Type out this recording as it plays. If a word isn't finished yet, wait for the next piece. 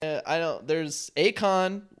I don't. There's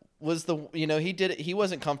Akon was the he did it. He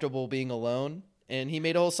wasn't comfortable being alone, and he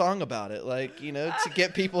made a whole song about it, like to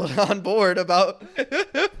get people on board about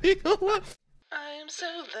being alone. I am so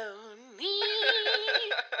lonely.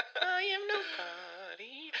 I am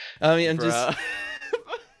nobody. I mean, I'm just.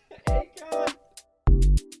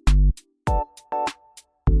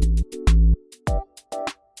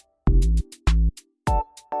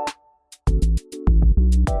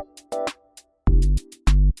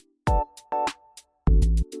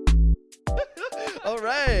 All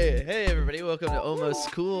right. Hey, everybody. Welcome to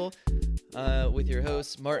Almost Cool with your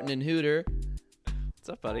hosts, Martin and Hooter. What's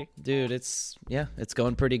up, buddy? Dude, it's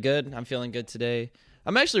going pretty good. I'm feeling good today.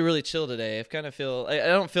 I'm actually really chill today. I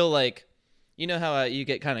don't feel like, how you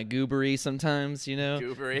get kind of goobery sometimes,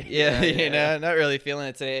 Goobery? Yeah. Not really feeling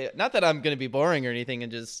it today. Not that I'm going to be boring or anything,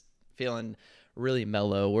 and just feeling really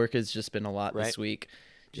mellow. Work has just been a lot this week.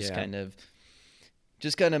 Just kind of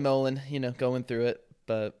mulling, going through it.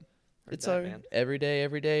 But it's all right, man. Every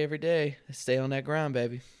day. Stay on that ground,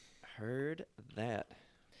 baby. Heard that.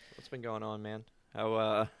 What's been going on, man?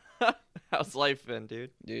 How's life been, dude?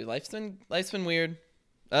 Dude, life's been weird.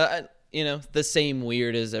 The same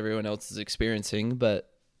weird as everyone else is experiencing, but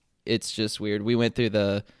it's just weird. We went through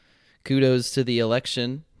the kudos to the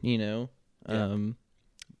election,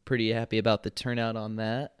 pretty happy about the turnout on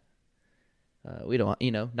that. We don't,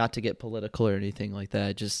 not to get political or anything like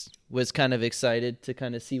that. Just was kind of excited to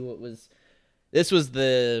kind of see what was. This is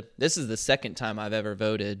the second time I've ever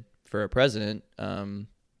voted for a president.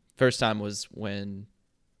 First time was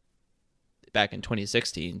back in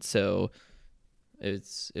 2016. So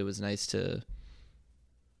it was nice to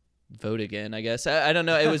vote again, I guess. I don't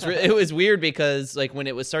know. It was weird because like when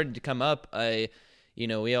it was starting to come up, we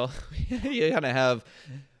all you kind of have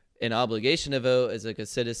an obligation to vote as like a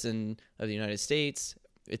citizen of the United States.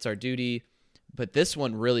 It's our duty. But this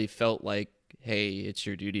one really felt like, hey, it's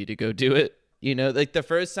your duty to go do it. Like the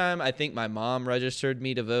first time, I think my mom registered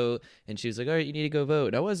me to vote, and she was like, all right, you need to go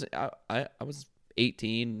vote. I was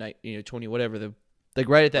 18, 20, whatever,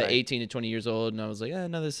 right at that 18 to 20 years old. And I was like,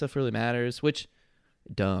 none of this stuff really matters, which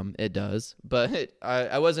dumb, it does. But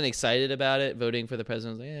I wasn't excited about it, voting for the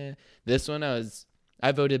president. I was like, This one,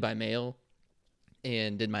 I voted by mail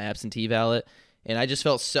and did my absentee ballot. And I just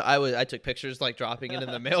felt I took pictures like dropping it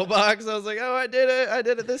in the mailbox. I was like, oh, I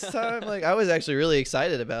did it this time. Like I was actually really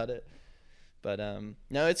excited about it. But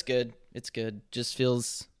no, it's good. It's good. Just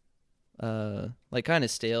feels like kind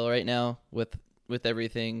of stale right now with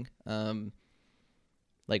everything.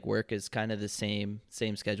 Like work is kind of the same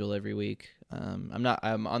schedule every week.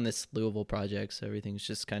 I'm on this Louisville project, so everything's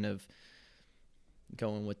just kind of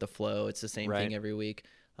going with the flow. It's the same thing every week.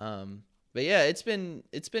 But yeah, it's been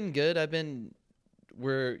good.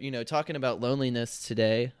 We're talking about loneliness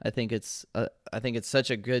today. I think it's such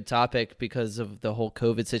a good topic because of the whole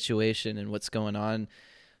COVID situation and what's going on.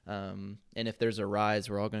 And if there's a rise,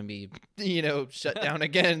 we're all going to be shut down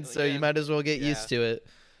again. So you might as well get used to it.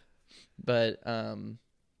 But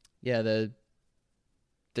the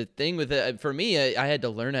thing with it for me, I had to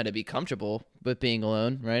learn how to be comfortable with being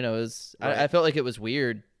alone. Right? I felt like it was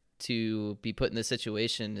weird to be put in this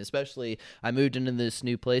situation, especially I moved into this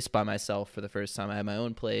new place by myself for the first time. I had my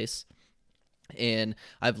own place, and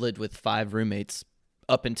I've lived with 5 roommates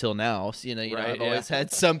up until now. So, I've always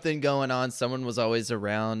had something going on. Someone was always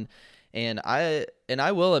around, and I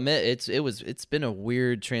will admit it's been a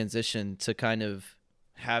weird transition to kind of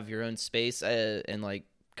have your own space and like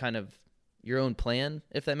kind of your own plan,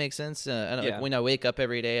 if that makes sense. Like when I wake up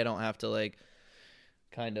every day, I don't have to like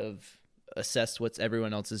kind of assess what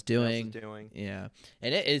everyone else is doing. Yeah.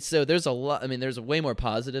 And it's so there's a lot, there's way more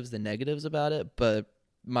positives than negatives about it, but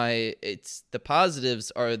the positives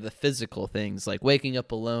are the physical things, like waking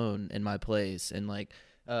up alone in my place and like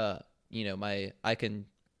I can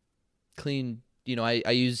clean,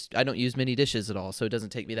 I don't use many dishes at all, so it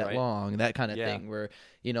doesn't take me that long, that kind of thing, where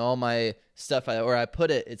all my stuff where I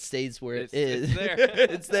put it stays where it is. It's there.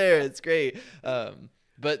 It's there. It's great.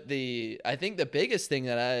 But I think the biggest thing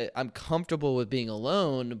that I'm comfortable with being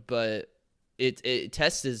alone, but it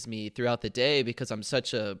tests me throughout the day because I'm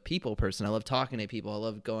such a people person. I love talking to people. I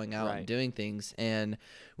love going out and doing things. And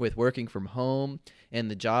with working from home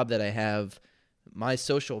and the job that I have, my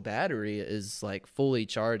social battery is like fully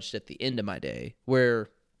charged at the end of my day.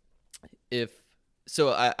 Where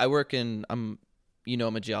I work I'm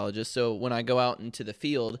a geologist. So when I go out into the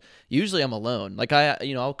field, usually I'm alone. Like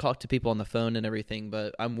I'll talk to people on the phone and everything,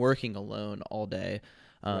 but I'm working alone all day.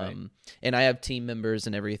 And I have team members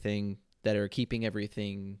and everything that are keeping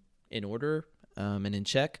everything in order and in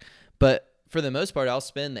check. But for the most part, I'll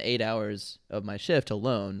spend the 8 hours of my shift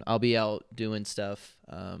alone. I'll be out doing stuff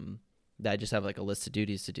that I just have like a list of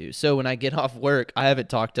duties to do. So when I get off work, I haven't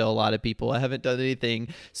talked to a lot of people. I haven't done anything.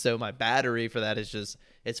 So my battery for that is just,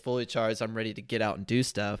 it's fully charged. I'm ready to get out and do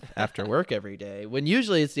stuff after work every day. When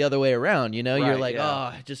usually it's the other way around, you know, Right, you're like, yeah.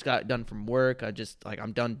 oh, I just got done from work.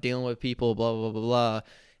 I'm done dealing with people, blah, blah, blah, blah.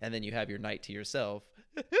 And then you have your night to yourself.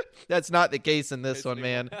 That's not the case in this one,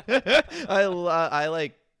 man. And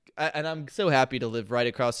I'm so happy to live right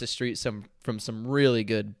across the street from some really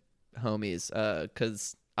good homies,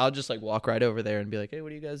 because I'll just like walk right over there and be like, hey, what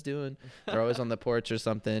are you guys doing? They're always on the porch or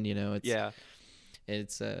something, you know.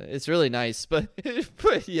 It's really nice, but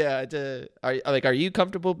yeah. Are you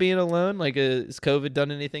comfortable being alone? Like, has COVID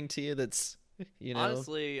done anything to you that's, you know?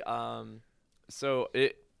 Honestly, so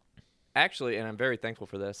it actually, and I'm very thankful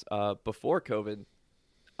for this. Before COVID,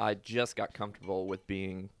 I just got comfortable with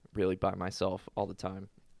being really by myself all the time.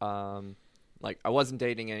 Like, I wasn't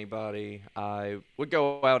dating anybody. I would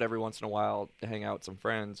go out every once in a while to hang out with some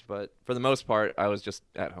friends, but for the most part, I was just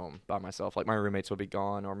at home by myself. Like, my roommates would be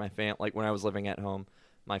gone, or like when I was living at home,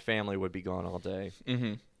 my family would be gone all day.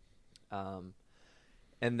 Mm-hmm.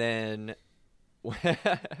 And then,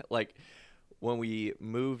 like, when we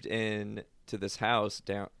moved in to this house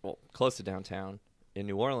close to downtown in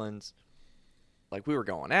New Orleans, like, we were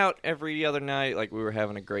going out every other night. Like, we were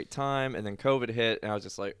having a great time. And then COVID hit, and I was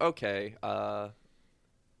just like, okay,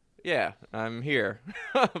 yeah, I'm here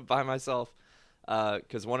by myself.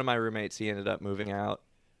 Because one of my roommates, he ended up moving out.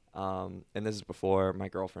 And this is before my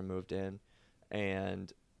girlfriend moved in.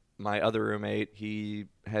 And my other roommate, he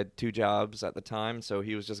had 2 jobs at the time, so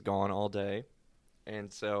he was just gone all day.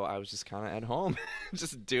 And so I was just kind of at home,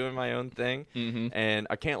 just doing my own thing. Mm-hmm. And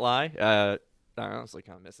I can't lie. I honestly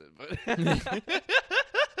kind of miss it, but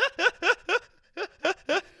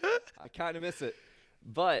I kind of miss it.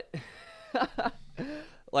 But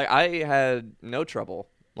like, I had no trouble.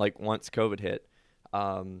 Like, once COVID hit,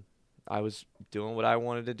 I was doing what I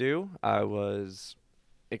wanted to do. I was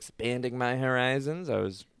expanding my horizons. I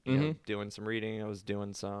was you know, doing some reading. I was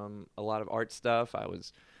doing a lot of art stuff. I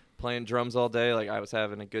was playing drums all day. Like, I was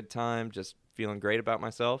having a good time, just feeling great about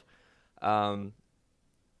myself.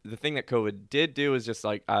 The thing that COVID did do is just,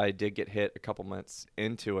 like, I did get hit a couple months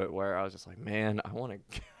into it where I was just like, man, I want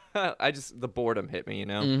to the boredom hit me, you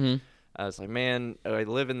know? Mm-hmm. I was like, man, I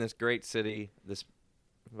live in this great city, this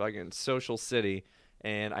fucking social city,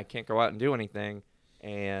 and I can't go out and do anything.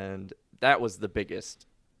 And that was the biggest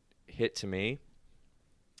hit to me.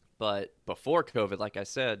 But before COVID, like I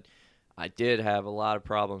said, I did have a lot of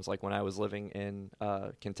problems. Like, when I was living in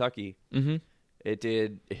Kentucky, Mm-hmm. it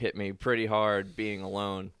did hit me pretty hard being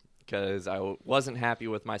alone because I wasn't happy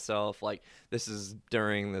with myself. Like, this is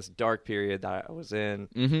during this dark period that I was in.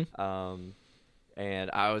 Mm-hmm.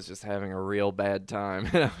 And I was just having a real bad time.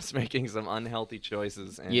 And I was making some unhealthy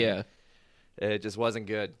choices. And Yeah. it just wasn't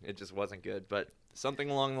good. It just wasn't good. But something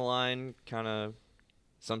along the line, kind of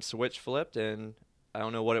some switch flipped, and I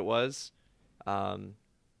don't know what it was. And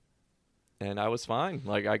I was fine.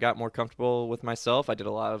 Like, I got more comfortable with myself. I did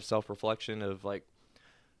a lot of self-reflection of, like,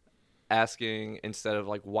 asking, instead of,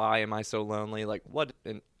 like, why am I so lonely? Like, what?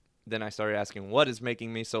 And then I started asking, what is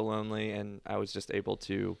making me so lonely? And I was just able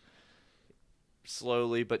to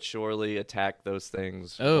slowly but surely attack those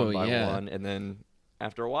things one by one. And then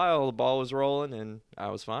after a while, the ball was rolling, and I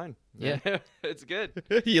was fine. Yeah. It's good.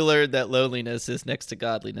 You learned that loneliness is next to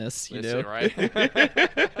godliness, you know? Right?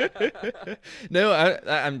 No,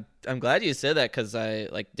 I'm glad you said that, because I,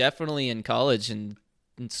 like, definitely in college and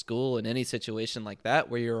in school, in any situation like that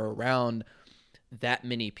where you're around that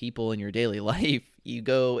many people in your daily life, you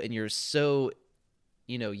go and you're so,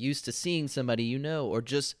 you know, used to seeing somebody, you know, or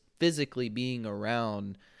just physically being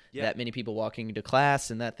around that many people walking into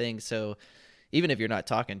class and that thing. So even if you're not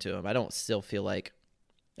talking to them, I don't still feel like,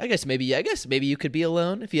 I guess maybe you could be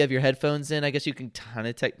alone if you have your headphones in. I guess you can kind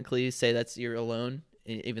of technically say you're alone,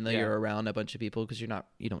 even though you're around a bunch of people, because you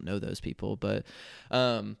don't know those people. But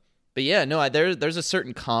yeah, no, there's a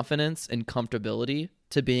certain confidence and comfortability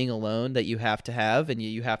to being alone that you have to have, and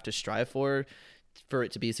you have to strive for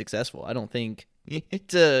it to be successful. I don't think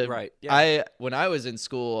Right. Yeah. When I was in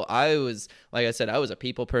school, I was, like I said, I was a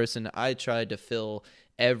people person. I tried to fill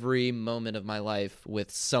every moment of my life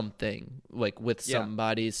with something, like with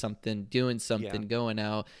somebody, something, doing something, going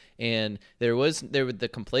out. And there was the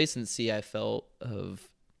complacency I felt of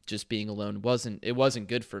just being alone wasn't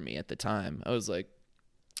good for me at the time. I was like,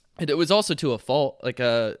 and it was also to a fault. Like,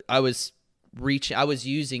 I was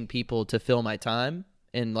using people to fill my time,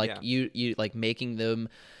 and like you like making them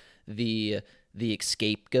the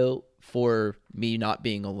scapegoat for me not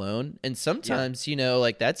being alone. And sometimes, you know,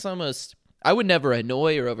 like, that's almost, I would never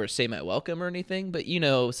annoy or overstay my welcome or anything, but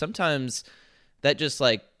sometimes that just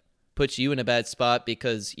like puts you in a bad spot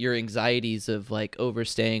because your anxieties of like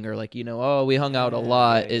overstaying or like oh, we hung out a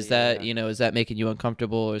lot, is that is that making you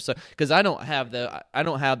uncomfortable or so? Because I don't have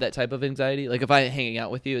that type of anxiety. Like if I'm hanging out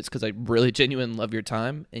with you, it's because I really genuinely love your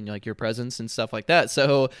time and like your presence and stuff like that.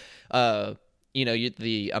 So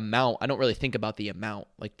the amount, I don't really think about the amount.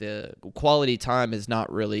 Like the quality time is not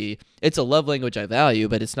really, it's a love language I value,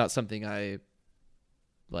 but it's not something I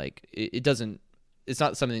like. It's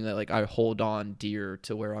not something that like I hold on dear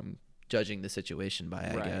to where I'm judging the situation by,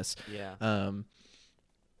 I guess. Yeah.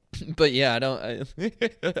 But yeah,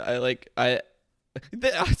 I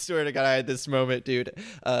swear to God, I had this moment, dude.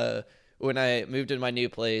 When I moved into my new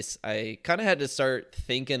place, I kind of had to start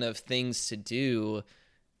thinking of things to do,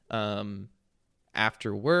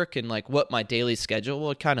 after work and like what my daily schedule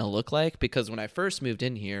would kind of look like. Because when I first moved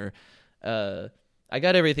in here, I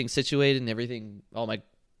got everything situated and everything, all my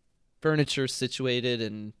furniture situated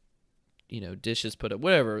and dishes put up,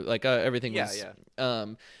 whatever, like everything was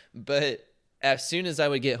but as soon as I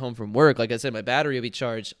would get home from work, like I said, my battery would be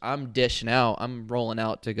charged, I'm dishing out, I'm rolling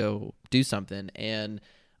out to go do something. And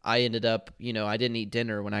I ended up, I didn't eat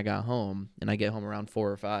dinner when I got home, and I get home around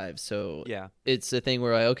 4 or 5. So it's a thing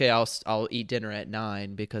where I'll eat dinner at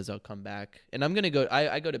 9 because I'll come back and I'm gonna go.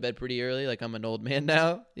 I go to bed pretty early, like I'm an old man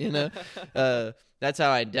now. That's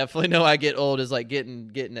how I definitely know I get old, is like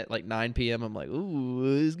getting at like 9 p.m. I'm like,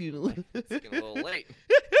 ooh, it's getting a little late.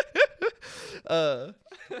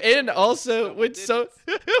 And also when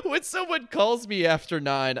someone calls me after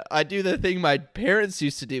 9, I do the thing my parents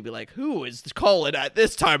used to do, be like, who is calling at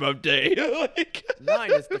this time of day? Like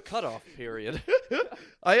 9 is the cutoff period.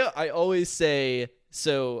 I always say,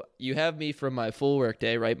 so you have me from my full work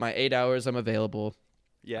day, right? My 8 hours I'm available.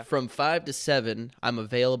 Yeah. From 5 to 7, I'm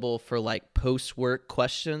available for like post-work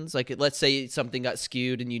questions. Like let's say something got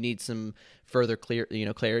skewed and you need some further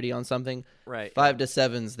clarity on something. Right. 5 to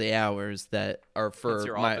 7's the hours that are for That's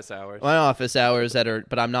your office hours. My office hours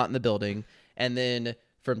but I'm not in the building. And then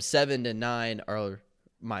from 7 to 9 are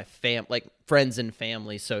my like friends and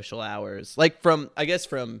family social hours. Like from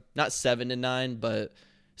not 7 to 9, but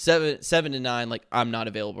 7 to 9, like I'm not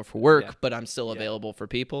available for work, but I'm still available for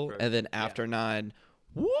people. And then after 9,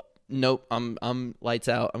 whoop, nope, I'm lights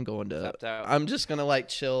out. I'm going to I'm just gonna like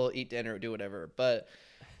chill, eat dinner, do whatever. But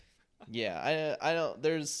yeah, I don't.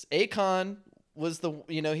 There's Akon was the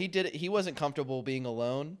he did it. He wasn't comfortable being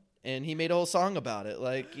alone, and he made a whole song about it,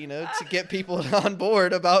 like to get people on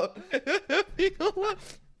board about being alone.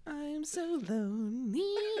 I am so lonely.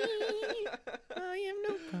 I am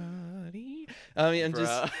nobody. I mean, I'm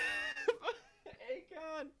just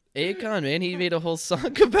Akon, man, he made a whole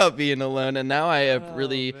song about being alone, and now I have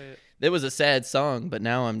really. Man. It was a sad song, but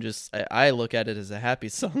now I'm just. I look at it as a happy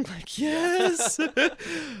song. Like yes.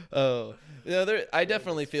 Oh, I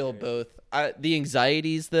definitely feel both. The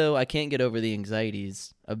anxieties, though, I can't get over the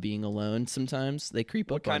anxieties of being alone. Sometimes they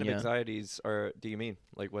creep up on you. What kind of anxieties do you mean?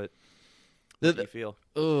 Like what do you feel?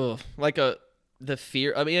 Oh, like the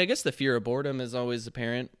fear. I mean, I guess the fear of boredom is always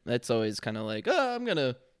apparent. That's always kind of like,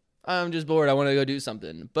 I'm just bored. I want to go do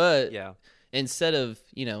something. But instead of,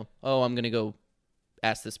 I'm going to go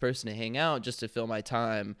ask this person to hang out just to fill my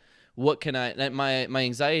time, what can my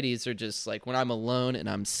anxieties are just like when I'm alone and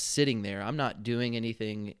I'm sitting there, I'm not doing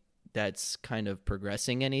anything that's kind of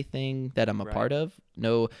progressing anything that I'm a part of.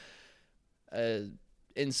 No. And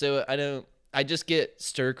so I just get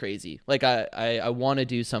stir crazy. Like I want to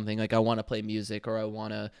do something, like I want to play music, or I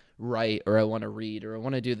want to write, or I want to read, or I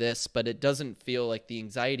want to do this, but it doesn't feel like the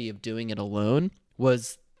anxiety of doing it alone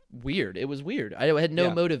was weird. It was weird. I had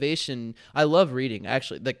no motivation. I love reading,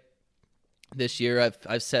 actually. Like this year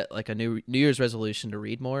I've set like a New Year's resolution to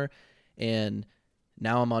read more, and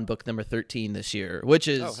now I'm on book number 13 this year, which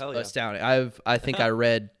is astounding. I think I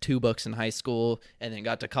read 2 books in high school, and then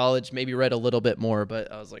got to college, maybe read a little bit more,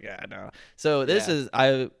 but I was like, no. So this is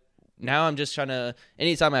now I'm just trying to,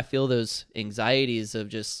 anytime I feel those anxieties of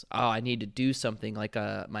just, I need to do something, like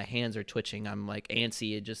my hands are twitching, I'm like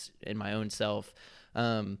antsy just in my own self.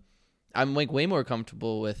 I'm like way more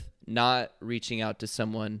comfortable with not reaching out to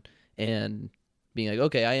someone and being like,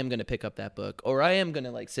 okay, I am going to pick up that book, or I am going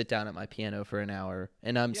to like sit down at my piano for an hour,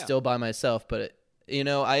 and I'm still by myself. But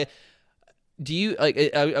I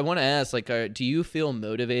want to ask, like, do you feel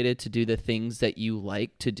motivated to do the things that you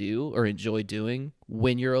like to do or enjoy doing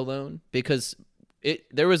when you're alone? Because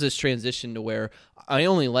there was this transition to where I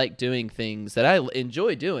only like doing things that I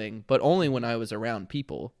enjoy doing, but only when I was around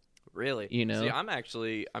people. Really? See, I'm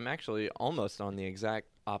actually almost on the exact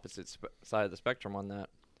opposite side of the spectrum on that,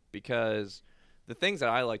 because the things that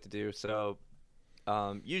I like to do, so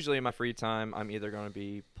Usually in my free time, I'm either going to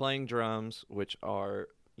be playing drums, which are,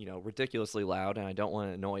 ridiculously loud, and I don't want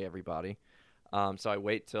to annoy everybody. So I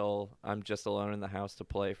wait till I'm just alone in the house to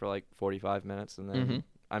play for like 45 minutes, and then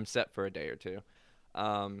I'm set for a day or two.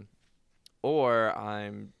 Or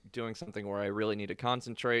I'm doing something where I really need to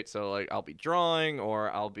concentrate. So like I'll be drawing, or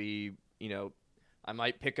I'll be, I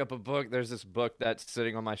might pick up a book. There's this book that's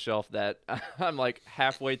sitting on my shelf that I'm like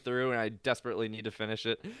halfway through and I desperately need to finish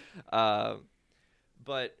it.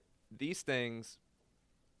 But these things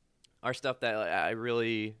are stuff that I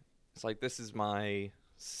really, it's like, this is my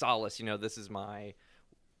solace, this is my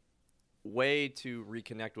way to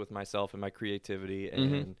reconnect with myself and my creativity.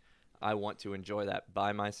 And I want to enjoy that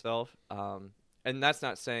by myself. And that's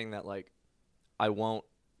not saying that like I won't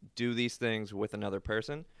do these things with another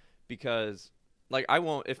person, because like I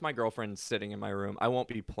won't, if my girlfriend's sitting in my room, I won't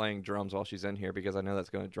be playing drums while she's in here, because I know that's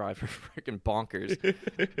going to drive her freaking bonkers.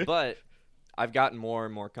 But I've gotten more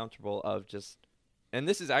and more comfortable of just, and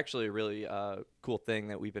this is actually a really cool thing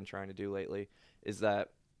that we've been trying to do lately, is that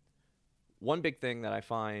one big thing that I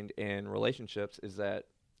find in relationships is that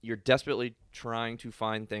you're desperately trying to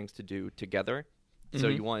find things to do together. So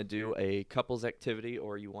you want to do a couples activity,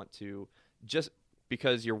 or you want to, just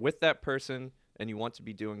because you're with that person and you want to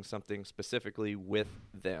be doing something specifically with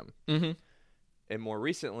them. And more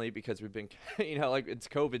recently, because we've been, like it's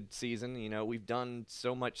COVID season, we've done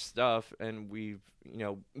so much stuff, and we've,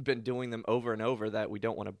 been doing them over and over that we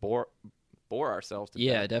don't want to bore ourselves to death.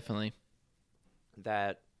 Yeah, definitely.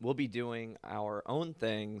 That we'll be doing our own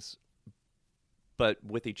things, but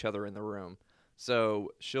with each other in the room.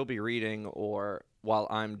 So she'll be reading, or while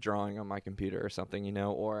I'm drawing on my computer or something,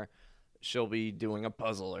 or she'll be doing a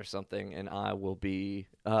puzzle or something, and I will be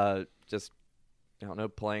just, I don't know,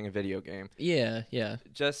 playing a video game. Yeah.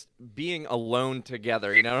 Just being alone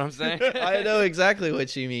together, you know what I'm saying? I know exactly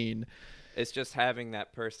what you mean. It's just having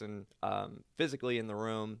that person physically in the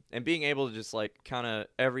room, and being able to just like kind of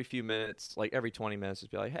every few minutes, like every 20 minutes,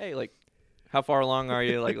 just be like, hey, like, how far along are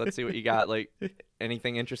you? Like, let's see what you got. Like,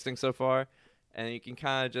 anything interesting so far? And you can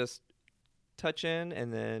kind of just touch in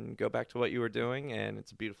and then go back to what you were doing, and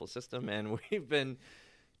it's a beautiful system. And we've been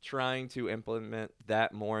trying to implement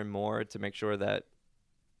that more and more to make sure that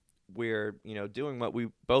we're, doing what we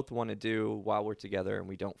both want to do while we're together, and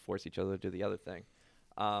we don't force each other to do the other thing.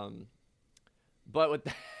 But with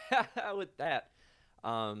that,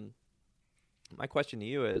 my question to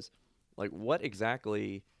you is, like, what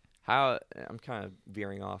exactly, how, I'm kind of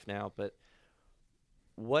veering off now, but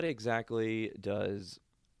what exactly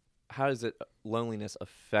how does loneliness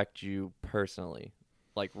affect you personally,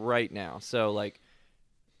 like right now? So like,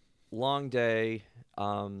 long day,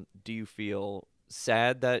 do you feel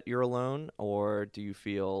sad that you're alone, or do you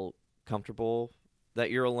feel comfortable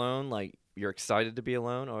that you're alone? Like, you're excited to be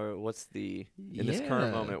alone, or what's in this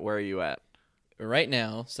current moment, where are you at? Right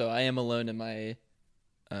now, so I am alone in my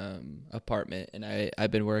apartment, and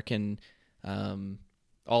I've been working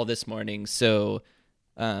all this morning. So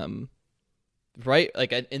right,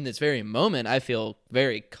 like in this very moment, I feel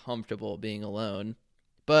very comfortable being alone,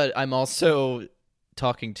 but I'm also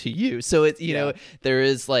talking to you. So it's, there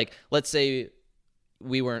is like, let's say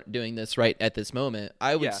we weren't doing this right at this moment,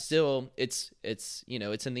 I would still, it's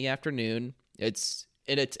in the afternoon. It's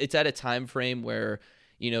at a time frame where,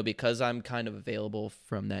 because I'm kind of available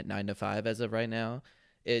from that 9 to 5 as of right now,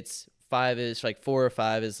 it's 5-ish, like 4 or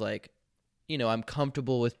 5 is like, I'm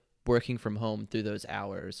comfortable with working from home through those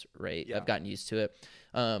hours, right? Yeah. I've gotten used to it.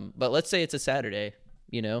 But let's say it's a Saturday,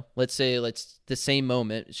 let's say the same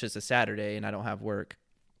moment, it's just a Saturday and I don't have work.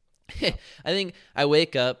 I think I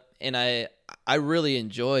wake up and I really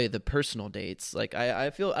enjoy the personal dates. Like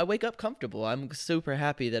I feel I wake up comfortable. I'm super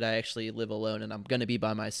happy that I actually live alone and I'm going to be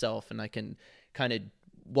by myself, and I can kind of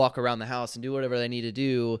walk around the house and do whatever I need to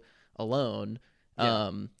do alone.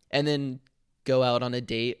 Yeah. And then go out on a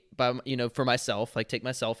date for myself, like take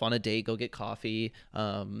myself on a date, go get coffee,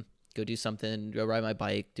 go do something, go ride my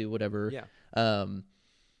bike, do whatever. Yeah.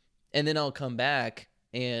 And then I'll come back,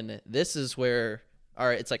 and this is where, all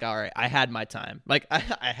right, it's like, all right, I had my time. Like I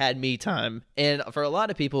had me time. And for a lot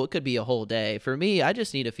of people, it could be a whole day. For me, I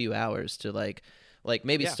just need a few hours to like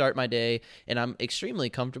maybe start my day, and I'm extremely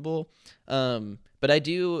comfortable. But I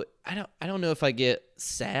don't know if I get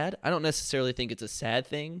sad. I don't necessarily think it's a sad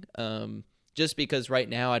thing. Just because right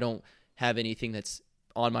now I don't have anything that's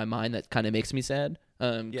on my mind that kind of makes me sad.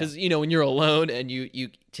 Because, when you're alone and you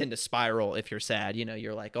tend to spiral if you're sad,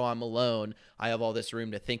 you're like, oh, I'm alone. I have all this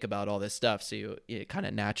room to think about all this stuff. So it kind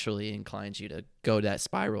of naturally inclines you to go to that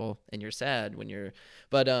spiral, and you're sad when you're,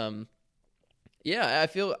 but, I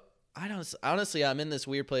feel I don't honestly, I'm in this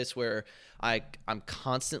weird place where I'm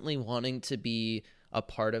constantly wanting to be a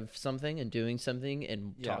part of something and doing something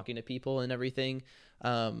and talking to people and everything.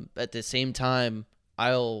 At the same time,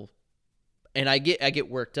 I get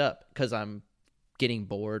worked up because I'm getting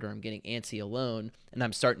bored or I'm getting antsy alone, and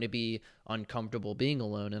I'm starting to be uncomfortable being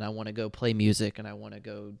alone, and I want to go play music and I want to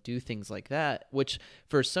go do things like that, which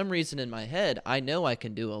for some reason in my head I know I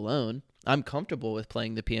can do alone. I'm comfortable with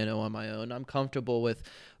playing the piano on my own. I'm comfortable with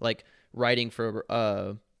like writing for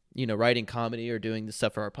writing comedy or doing the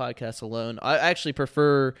stuff for our podcast alone. I actually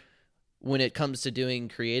prefer when it comes to doing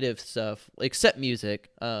creative stuff, except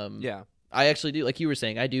music. I actually do, like you were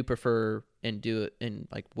saying, I do prefer and do it and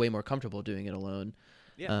like way more comfortable doing it alone.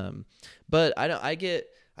 Yeah. But I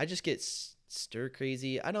just get stir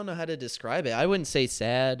crazy. I don't know how to describe it. I wouldn't say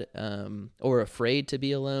sad, or afraid to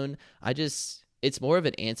be alone. It's more of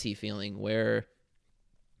an antsy feeling where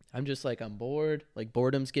I'm just like, I'm bored, like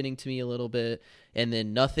boredom's getting to me a little bit. And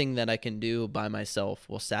then nothing that I can do by myself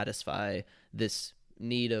will satisfy this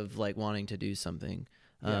need of like wanting to do something.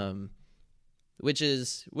 Yeah. Which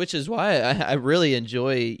is why I really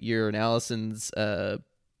enjoy your and Allison's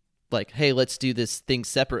like, hey, let's do this thing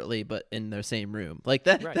separately but in the same room. Like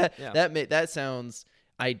that sounds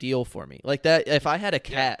ideal for me. Like that, if I had a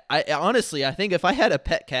cat, I honestly, I think if I had a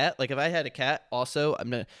pet cat, like if I had a cat also,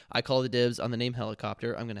 I call the dibs on the name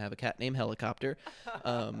Helicopter. I'm going to have a cat named Helicopter.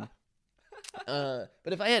 But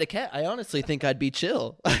if I had a cat, I honestly think I'd be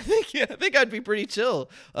chill. I think I'd be pretty chill.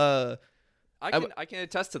 I can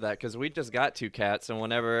attest to that because we just got 2 cats, and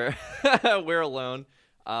whenever we're alone,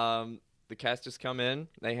 the cats just come in,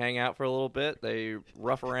 they hang out for a little bit, they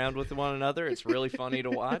rough around with one another. It's really funny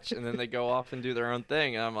to watch, and then they go off and do their own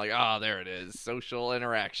thing. And I'm like, oh, there it is, social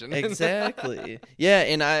interaction. Exactly. Yeah,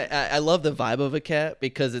 and I love the vibe of a cat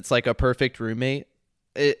because it's like a perfect roommate.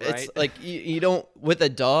 It's like you don't, with a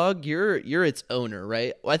dog, you're its owner,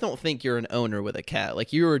 right? I don't think you're an owner with a cat.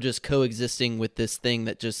 Like you are just coexisting with this thing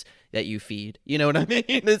that you feed. You know what I mean?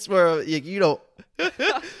 It's more you don't.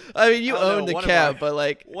 I mean, you own the cat, but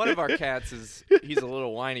like one of our cats he's a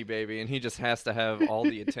little whiny baby, and he just has to have all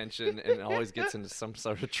the attention and always gets into some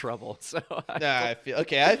sort of trouble. So I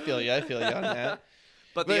feel you on that.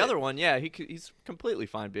 But the other one, he's completely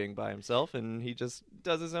fine being by himself, and he just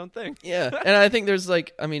does his own thing. Yeah, and I think there's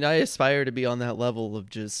like, I mean, I aspire to be on that level of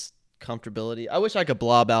just comfortability. I wish I could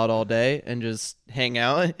blob out all day and just hang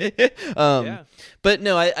out. But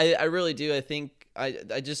no, I really do. I think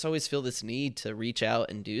I just always feel this need to reach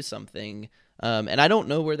out and do something, and I don't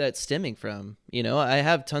know where that's stemming from. You know, I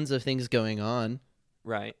have tons of things going on,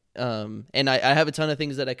 right? And I have a ton of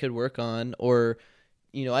things that I could work on, or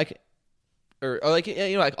you know, I could. Or like, you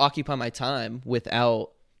know, like occupy my time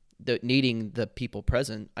without needing the people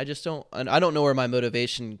present. I just don't. I don't know where my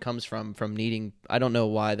motivation comes from needing. I don't know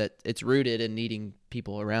why that it's rooted in needing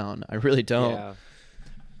people around. I really don't. Yeah.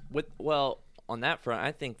 On that front,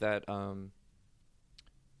 I think that.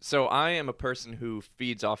 So I am a person who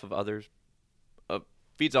feeds off of others.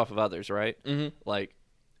 Right? Mm-hmm. Like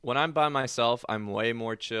when I'm by myself, I'm way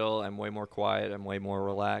more chill. I'm way more quiet. I'm way more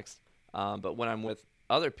relaxed. But when I'm with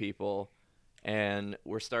other people, and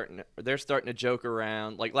they're starting to joke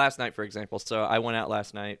around. Like last night, for example. So I went out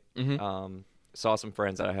last night, saw some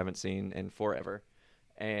friends that I haven't seen in forever.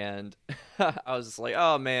 And I was just like,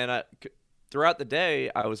 oh man, throughout the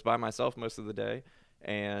day, I was by myself most of the day.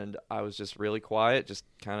 And I was just really quiet, just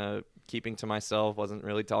kind of keeping to myself, wasn't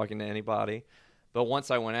really talking to anybody. But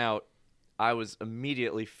once I went out, I was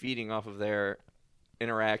immediately feeding off of their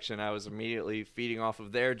interaction. I was immediately feeding off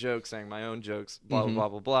of their jokes, saying my own jokes, blah, blah, blah,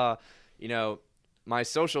 blah, blah. You know, my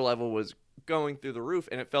social level was going through the roof,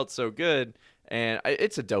 and it felt so good. And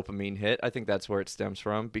it's a dopamine hit. I think that's where it stems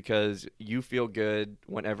from, because you feel good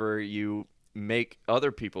whenever you make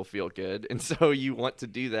other people feel good. And so you want to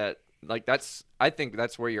do that. Like I think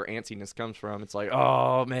that's where your antsiness comes from. It's like,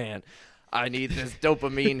 oh man, I need this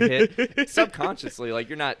dopamine hit. Subconsciously, like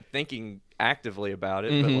you're not thinking actively about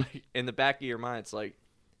it, but like in the back of your mind, it's like,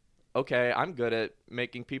 okay, I'm good at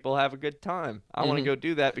making people have a good time. I want to go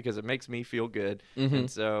do that because it makes me feel good. And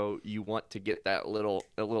so you want to get that a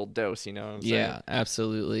little dose, you know what I'm saying? Yeah,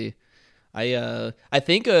 absolutely. I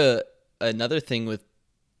think another thing with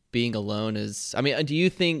being alone is, I mean, do you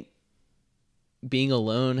think being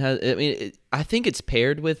alone I think it's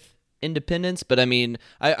paired with independence, but I mean,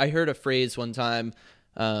 I heard a phrase one time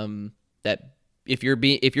that if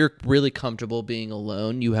you're really comfortable being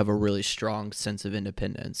alone, you have a really strong sense of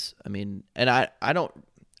independence. I mean, and I don't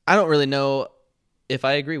really know if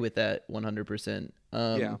I agree with that 100%.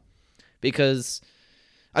 Because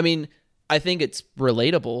I mean, I think it's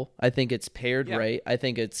relatable. I think it's paired right. I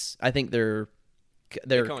think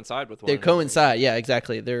they coincide with one they another. coincide. Yeah,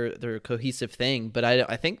 exactly. They're a cohesive thing. But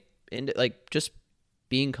I think like just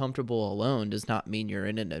being comfortable alone does not mean you're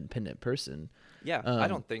an independent person. Yeah, I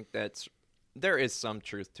don't think there is some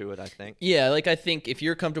truth to it, I think. Yeah, like I think if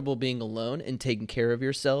you're comfortable being alone and taking care of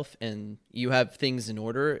yourself and you have things in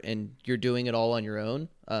order and you're doing it all on your own,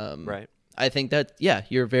 Right. I think that, yeah,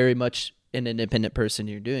 you're very much an independent person.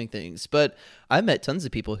 You're doing things. But I met tons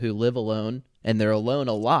of people who live alone and they're alone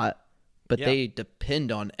a lot, but they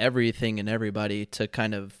depend on everything and everybody to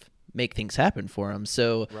kind of make things happen for them.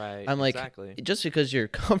 So Right, I'm like, exactly. just because you're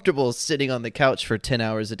comfortable sitting on the couch for 10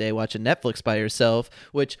 hours a day watching Netflix by yourself,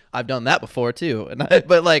 which I've done that before too.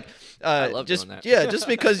 But like, I love just, doing that. yeah, just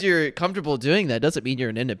because you're comfortable doing that doesn't mean you're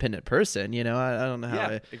an independent person. You know, I don't know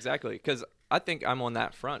how. Yeah, exactly. Because I think I'm on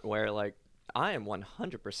that front where like I am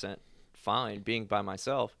 100% fine being by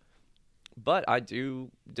myself, but I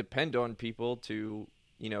do depend on people to,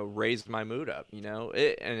 raise my mood up, and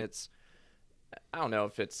it's, I don't know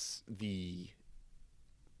if it's the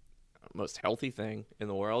most healthy thing in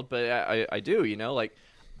the world, but I do, like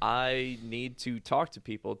I need to talk to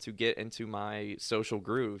people to get into my social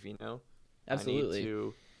groove,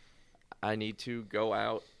 Absolutely. I need to go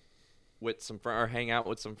out with or hang out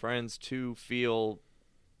with some friends to feel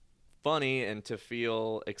funny and to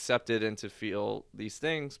feel accepted and to feel these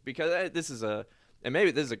things, because and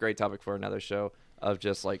maybe this is a great topic for another show of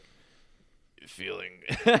just like feeling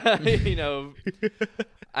I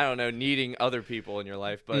don't know, needing other people in your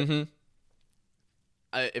life, but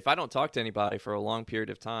if I don't talk to anybody for a long period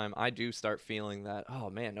of time, I do start feeling that, oh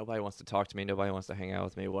man, nobody wants to talk to me, nobody wants to hang out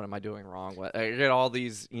with me, what am I doing wrong? I get all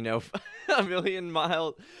these a million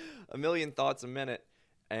thoughts a minute,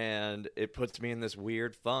 and it puts me in this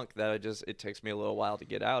weird funk that it takes me a little while to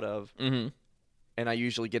get out of. And I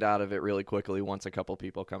usually get out of it really quickly once a couple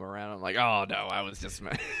people come around. I'm like, oh no, I was just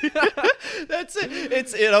That's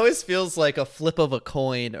it. It always feels like a flip of a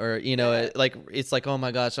coin, or it's like, oh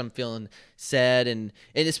my gosh, I'm feeling sad, and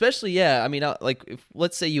especially, yeah. I mean, like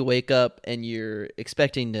let's say you wake up and you're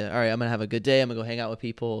expecting to, all right, I'm gonna have a good day. I'm gonna go hang out with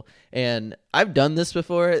people, and I've done this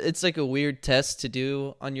before. It's like a weird test to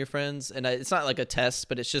do on your friends, and it's not like a test,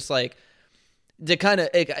 but it's just like, it kind of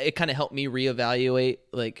helped me reevaluate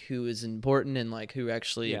like who is important and like who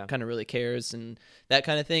actually kind of really cares and that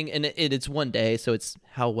kind of thing. And it's one day, so it's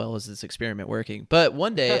how well is this experiment working? But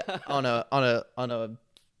one day on a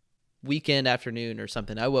weekend afternoon or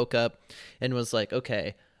something, I woke up and was like,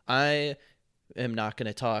 okay, I am not going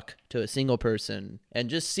to talk to a single person and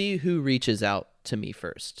just see who reaches out to me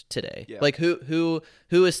first today. Yeah. Like who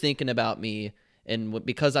is thinking about me. And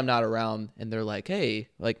because I'm not around and they're like, hey,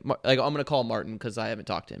 like I'm going to call Martin because I haven't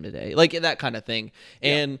talked to him today. Like that kind of thing.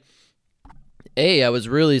 Yeah. And I was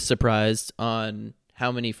really surprised on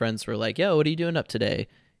how many friends were like, yo, what are you doing up today?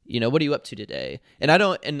 What are you up to today? And I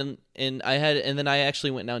don't, and then I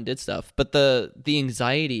actually went down and did stuff. But the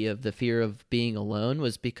anxiety of the fear of being alone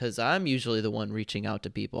was because I'm usually the one reaching out to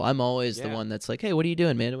people. I'm always the one that's like, hey, what are you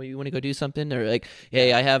doing, man? You want to go do something? Or like,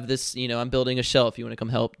 hey, I have this, I'm building a shelf. You want to come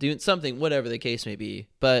help do something, whatever the case may be.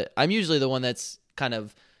 But I'm usually the one that's kind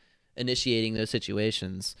of initiating those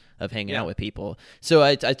situations of hanging out with people. So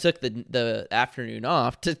I took the afternoon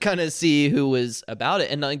off to kind of see who was about it,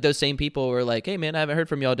 and like those same people were like, hey man, I haven't heard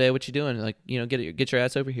from you all day, what you doing? Like, get your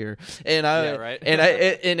ass over here. And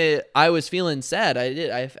I was feeling sad.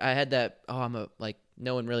 I had that, I'm like,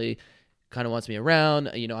 no one really kind of wants me around.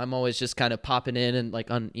 I'm always just kind of popping in and like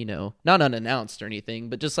not unannounced or anything,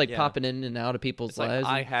 but just like popping in and out of people's lives.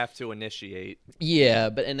 I have to initiate. Yeah,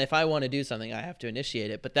 and if I want to do something, I have to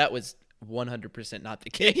initiate it. But that was 100% not the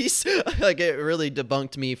case. Like it really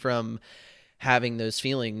debunked me from having those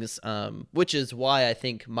feelings, which is why I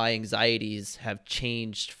think my anxieties have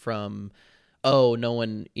changed from, oh, no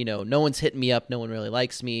one's hitting me up, no one really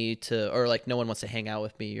likes me, or like no one wants to hang out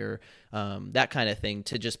with me, or that kind of thing,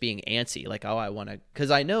 to just being antsy. Like, oh, I want to,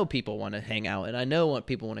 because I know people want to hang out and I know what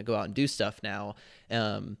people want to go out and do stuff now.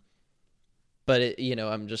 But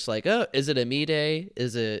I'm just like, oh, is it a me day?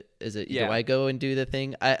 Is it, do I go and do the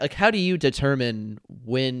thing? How do you determine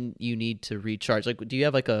when you need to recharge? Like, do you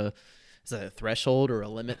have like is that a threshold or a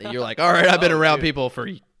limit that you're like, all right, I've been around people for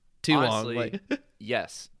too Honestly, long? Like,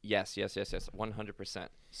 yes, 100%.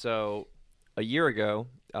 So a year ago,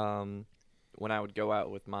 when I would go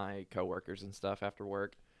out with my coworkers and stuff after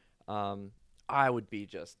work, I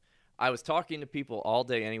was talking to people all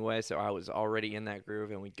day anyway, so I was already in that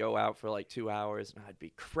groove, and we'd go out for like 2 hours, and I'd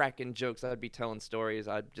be cracking jokes, I'd be telling stories,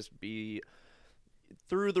 I'd just be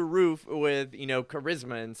through the roof with,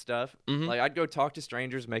 charisma and stuff. Mm-hmm. Like, I'd go talk to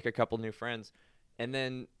strangers, make a couple new friends, and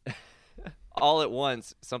then all at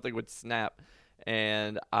once, something would snap,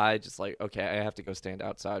 And I just like, okay, I have to go stand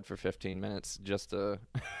outside for 15 minutes just to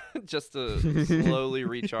just to slowly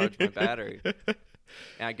recharge my battery. And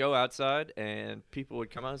I go outside, and people would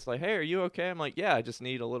come out and it's like, hey, are you okay? I'm like, yeah, I just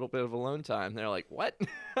need a little bit of alone time. They're like, what?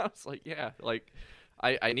 I was like, yeah, like,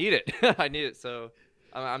 I need it. I need it. So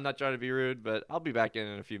I'm not trying to be rude, but I'll be back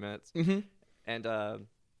in a few minutes. Mm-hmm. And a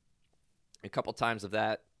couple times of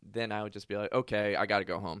that, then I would just be like, okay, I got to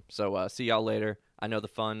go home. So see y'all later. I know the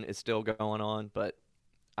fun is still going on, but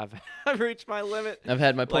I've I've reached my limit. I've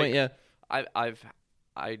had my point. Like, Yeah.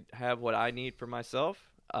 I have what I need for myself.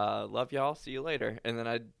 Love y'all. See you later. And then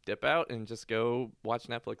I'd dip out and just go watch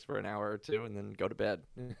Netflix for an hour or two, and then go to bed.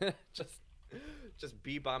 just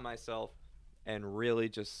be by myself and really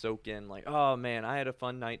just soak in. Like, oh man, I had a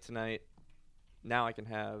fun night tonight. Now I can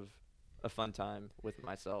have a fun time with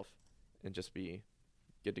myself and just be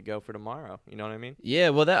good to go for tomorrow. You know what I mean? Yeah,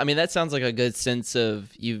 well, that sounds like a good sense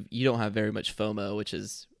of you don't have very much FOMO, which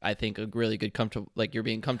is, I think, a really good comfortable, like, you're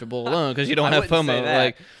being comfortable alone because you don't have FOMO.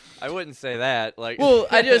 Like, I wouldn't say that. Like, well,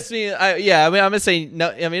 I just mean, I'm gonna say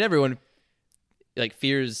no. I mean, everyone like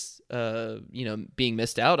fears, being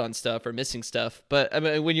missed out on stuff or missing stuff. But I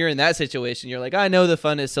mean, when you're in that situation, you're like, I know the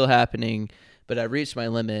fun is still happening, but I've reached my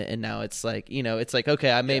limit, and now it's like, it's like,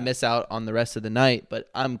 okay, I may miss out on the rest of the night, but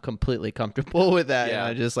I'm completely comfortable with that. Yeah. And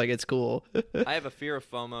I just like, it's cool. I have a fear of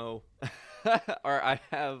FOMO, or I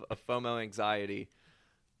have a FOMO anxiety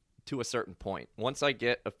to a certain point. Once I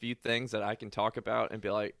get a few things that I can talk about and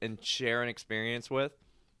be like, and share an experience with,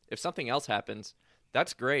 if something else happens,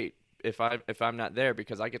 that's great. If I'm not there,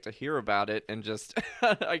 because I get to hear about it and just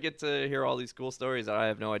I get to hear all these cool stories that I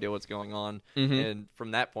have no idea what's going on. Mm-hmm. And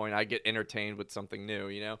from that point, I get entertained with something new,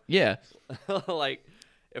 Yeah. Like,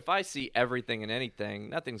 if I see everything and anything,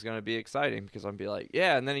 nothing's going to be exciting, because I'm be like,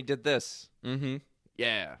 yeah, and then he did this. Mm-hmm.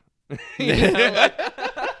 Yeah.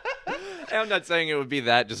 I'm not saying it would be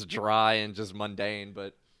that just dry and just mundane,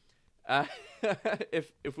 but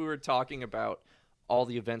if we were talking about all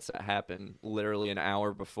the events that happened literally an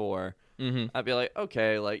hour before, Mm-hmm. I'd be like,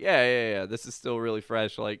 okay, like, yeah, this is still really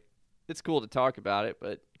fresh. Like, it's cool to talk about it,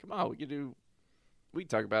 but come on, we can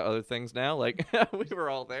talk about other things now. Like, we were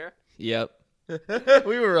all there. Yep.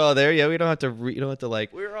 We were all there. Yeah, we don't have to. You don't have to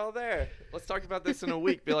like. We were all there. Let's talk about this in a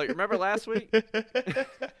week. Be like, remember last week?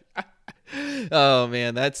 Oh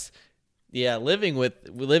man, that's living with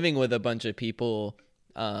a bunch of people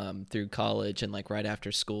through college and like right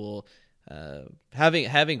after school,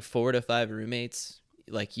 having 4 to 5 roommates,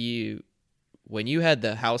 like when you had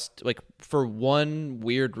the house, like, for one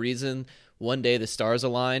weird reason, one day the stars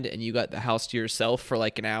aligned and you got the house to yourself for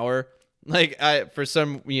like an hour, like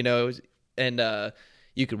and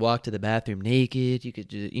you could walk to the bathroom naked. You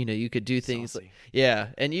could you could do things. Saucy. Yeah,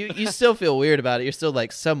 and you still feel weird about it. You're still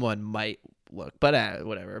like, someone might look, but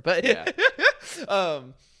whatever. But Yeah.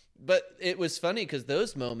 but it was funny because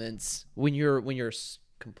those moments when you're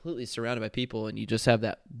completely surrounded by people and you just have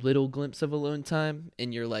that little glimpse of alone time,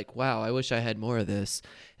 and you're like, wow, I wish I had more of this,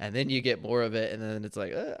 and then you get more of it, and then it's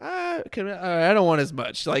like, I don't want as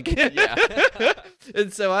much, like. Yeah.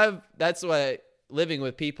 And so that's why living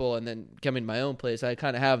with people and then coming to my own place, I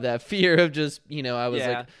kind of have that fear of just, I was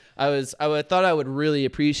Yeah. like, I thought I would really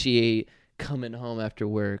appreciate coming home after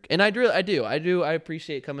work. And I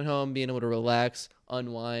appreciate coming home, being able to relax,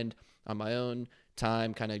 unwind on my own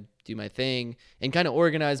time, kind of do my thing, and kind of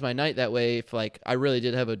organize my night that way. If like I really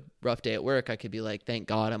did have a rough day at work, I could be like, thank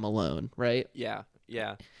God I'm alone, right? Yeah.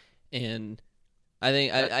 And I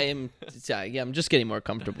think I am, I'm just getting more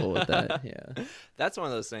comfortable with that. Yeah. That's one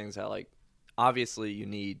of those things that, like, obviously you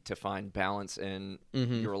need to find balance in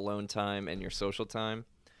Mm-hmm. your alone time and your social time.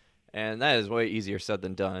 And that is way easier said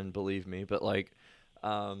than done, believe me. But, like,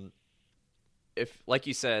 if, like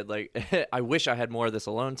you said, like, I wish I had more of this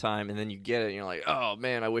alone time, and then you get it, and you're like, oh,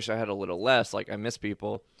 man, I wish I had a little less. Like, I miss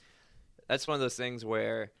people. That's one of those things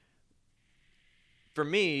where, for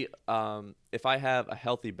me, if I have a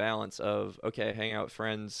healthy balance of, okay, hang out with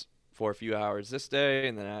friends for a few hours this day,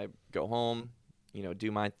 and then I go home,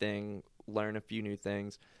 do my thing, learn a few new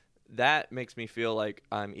things, that makes me feel like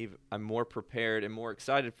I'm more prepared and more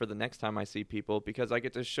excited for the next time I see people, because I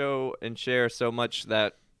get to show and share so much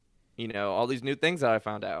that, all these new things that I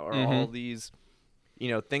found out, or all these,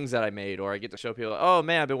 things that I made, or I get to show people, oh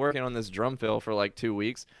man, I've been working on this drum fill for like 2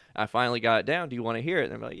 weeks. I finally got it down. Do you want to hear it?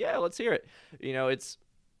 And I'm like, yeah, let's hear it.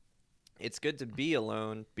 It's good to be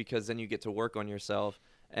alone, because then you get to work on yourself,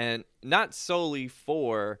 and not solely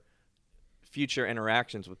for future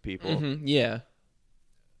interactions with people. Mm-hmm. Yeah.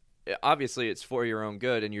 Obviously it's for your own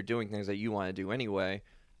good, and you're doing things that you want to do anyway.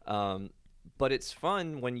 But it's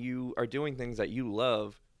fun when you are doing things that you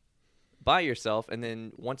love by yourself, and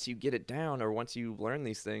then once you get it down or once you learn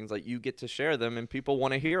these things, like you get to share them and people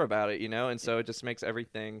want to hear about it, and so it just makes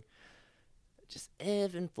everything just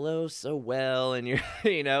ebb and flow so well, and you're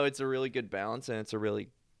it's a really good balance, and it's a really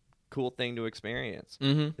cool thing to experience.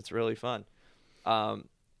 It's really fun. So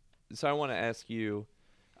I want to ask you,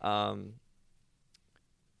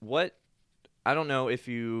 what, I don't know if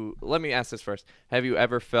you, let me ask this first. Have you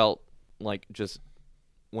ever felt like just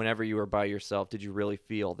whenever you were by yourself, did you really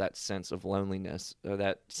feel that sense of loneliness, or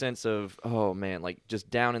that sense of, oh man, like just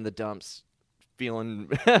down in the dumps, feeling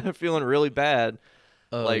feeling really bad?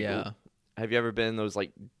 Oh, like, yeah. Have you ever been in those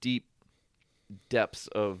like deep depths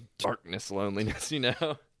of darkness, loneliness,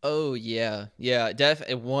 Oh, yeah. Yeah,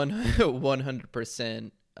 definitely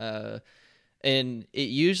 100%. And it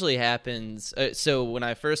usually happens. So when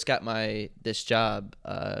I first got this job,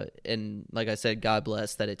 and like I said, God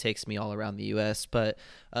bless that it takes me all around the U.S., but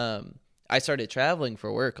I started traveling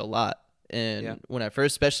for work a lot. And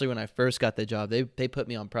especially when I first got the job, they put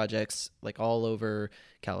me on projects like all over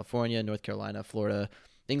California, North Carolina, Florida,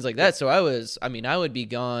 things like that. So I would be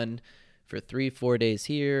gone for 3-4 days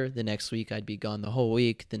here. The next week I'd be gone the whole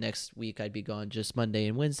week. The next week I'd be gone just Monday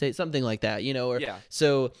and Wednesday, something like that,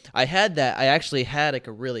 So I actually had like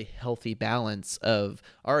a really healthy balance of,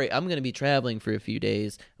 all right, I'm going to be traveling for a few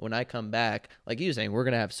days. When I come back, like you were saying, we're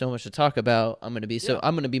going to have so much to talk about. I'm going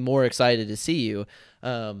to be more excited to see you.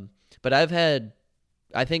 But I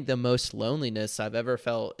think the most loneliness I've ever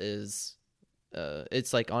felt is,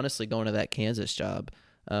 it's like honestly going to that Kansas job.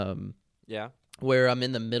 Where I'm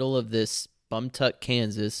in the middle of this Bumtuck,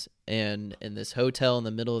 Kansas, and in this hotel in the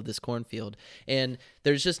middle of this cornfield, and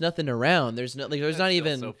there's just nothing around. There's not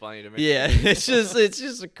even so funny to me. Yeah, it's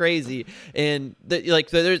just crazy, and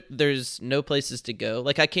there's no places to go.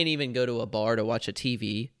 Like I can't even go to a bar to watch a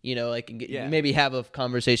TV. Maybe have a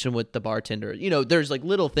conversation with the bartender. There's like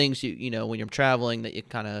little things when you're traveling that you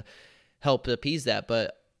kind of help appease that.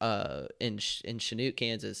 But in Chanute,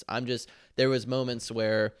 Kansas, there was moments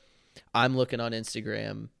where I'm looking on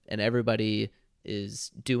Instagram and everybody is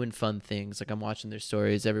doing fun things. Like I'm watching their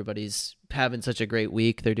stories. Everybody's having such a great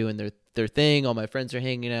week. They're doing their thing. All my friends are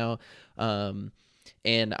hanging out. And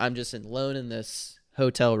I'm just alone in this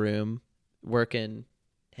hotel room working,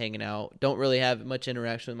 hanging out. Don't really have much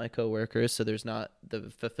interaction with my coworkers, so there's not the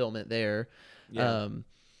fulfillment there. Yeah.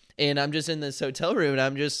 And I'm just in this hotel room,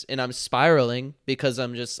 and I'm spiraling because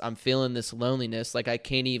I'm feeling this loneliness. Like I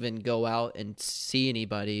can't even go out and see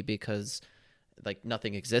anybody because like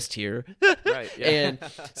nothing exists here. Right. Yeah. And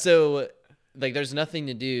so like there's nothing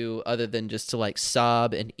to do other than just to like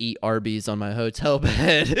sob and eat Arby's on my hotel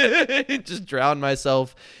bed, just drown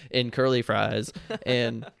myself in curly fries.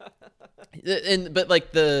 But like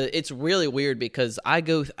it's really weird because I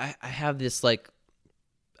have this like,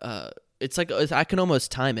 it's like I can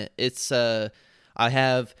almost time it. It's I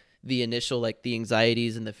have the initial like the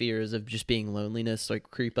anxieties and the fears of just being loneliness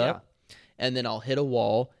like creep up, and then I'll hit a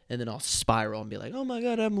wall, and then I'll spiral and be like, oh my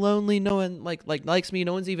god, I'm lonely. No one like likes me.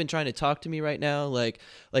 No one's even trying to talk to me right now. Like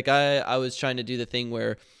I was trying to do the thing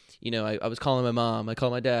where, I was calling my mom, I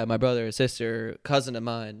called my dad, my brother, sister, cousin of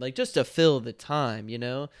mine, like just to fill the time,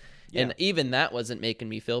 and even that wasn't making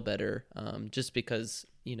me feel better. Just because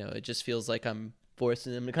it just feels like I'm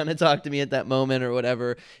forcing them to kind of talk to me at that moment or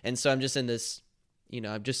whatever. And so I'm just in this,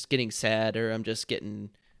 I'm just getting sad, or I'm just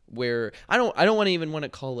getting where I don't want to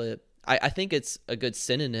call it. I think it's a good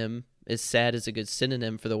synonym. Sad is a good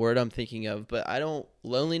synonym for the word I'm thinking of, but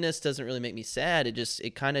loneliness doesn't really make me sad.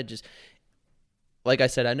 It kind of just, like I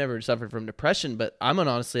said, I never suffered from depression, but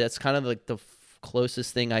honestly, that's kind of like the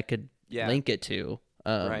closest thing I could link it to.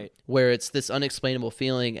 Right. Where it's this unexplainable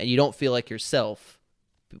feeling and you don't feel like yourself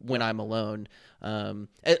when I'm alone.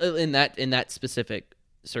 In that specific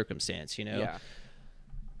circumstance, Yeah.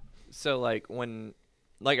 So like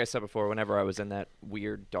I said before, whenever I was in that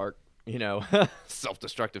weird, dark,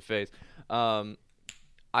 self-destructive phase, I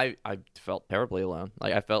felt terribly alone.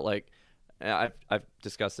 Like I felt like I've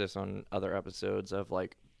discussed this on other episodes of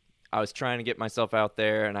like I was trying to get myself out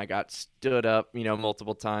there and I got stood up,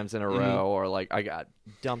 multiple times in a row, or like I got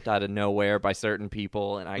dumped out of nowhere by certain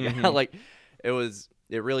people, and I got like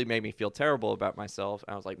it really made me feel terrible about myself.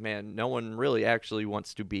 I was like, man, no one really actually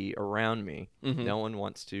wants to be around me. No one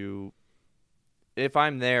wants to. If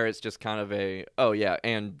I'm there, it's just kind of oh yeah,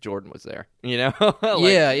 and Jordan was there, like,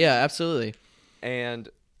 yeah, absolutely. And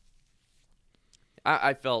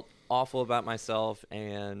I felt awful about myself,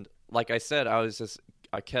 and like I said,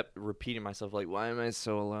 I kept repeating myself, like, why am I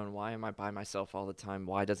so alone? Why am I by myself all the time?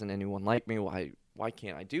 Why doesn't anyone like me? Why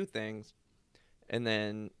can't I do things? And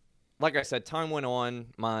then, like I said, time went on.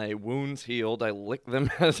 My wounds healed. I licked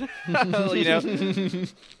them,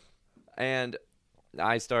 And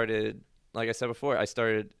I started, like I said before, I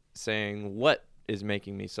started saying what is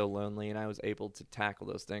making me so lonely, and I was able to tackle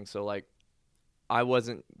those things. So like I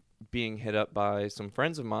wasn't being hit up by some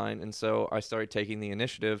friends of mine, and so I started taking the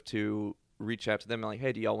initiative to reach out to them and like,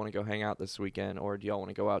 hey, do y'all want to go hang out this weekend, or do y'all want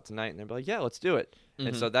to go out tonight? And they'd be like, yeah, let's do it.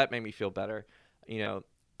 And so that made me feel better. You know,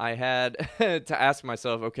 I had to ask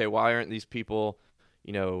myself, okay, why aren't these people,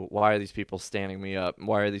 you know, why are these people standing me up?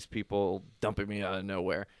 Why are these people dumping me out of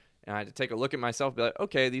nowhere? And I had to take a look at myself, be like,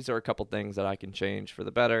 okay, these are a couple things that I can change for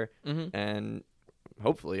the better. And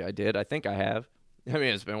hopefully I did. I think I have. I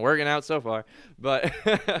mean, it's been working out so far. But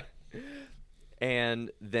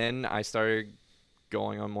and then I started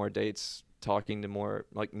going on more dates, talking to more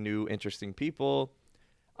like new, interesting people.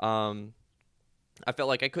 I felt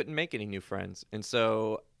like I couldn't make any new friends. And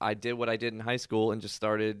so I did what I did in high school and just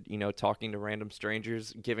started, you know, talking to random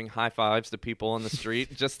strangers, giving high fives to people on the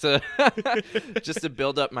street just to just to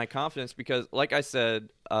build up my confidence, because like I said,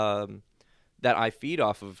 that I feed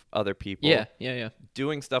off of other people. Yeah.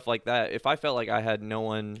 Doing stuff like that. If I felt like I had no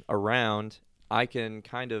one around, I can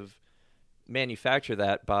kind of manufacture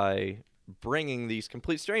that by bringing these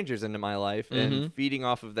complete strangers into my life and feeding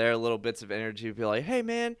off of their little bits of energy. Be like, hey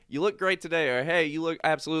man, you look great today, or hey, you look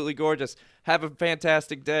absolutely gorgeous, have a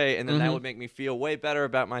fantastic day. And then that would make me feel way better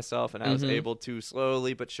about myself, and I was able to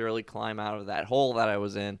slowly but surely climb out of that hole that I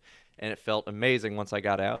was in, and it felt amazing once I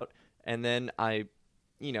got out. And then I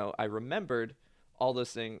remembered all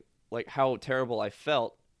those things, like how terrible I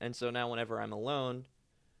felt. And so now whenever I'm alone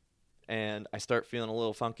and I start feeling a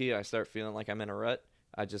little funky, I start feeling like I'm in a rut,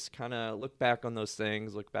 I just kind of look back on those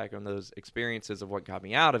things, look back on those experiences of what got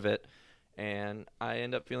me out of it, and I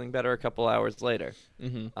end up feeling better a couple hours later.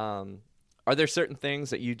 Are there certain things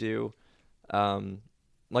that you do,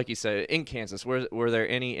 like you said, in Kansas, were there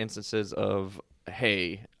any instances of,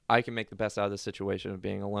 hey, I can make the best out of this situation of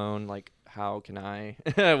being alone? Like, how can I,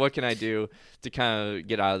 what can I do to kind of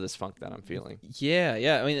get out of this funk that I'm feeling?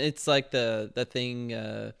 Yeah. I mean, it's like the thing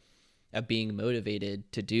of being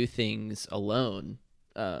motivated to do things alone.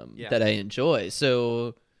 That I enjoy.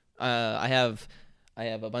 So I have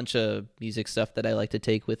a bunch of music stuff that I like to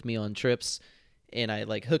take with me on trips, and I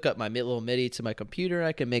like hook up my little MIDI to my computer.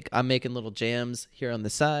 I'm making little jams here on the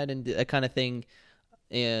side and that kind of thing.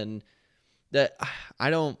 And that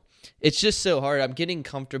it's just so hard. I'm getting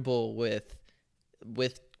comfortable with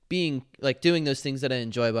being like doing those things that I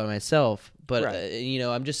enjoy by myself. But right.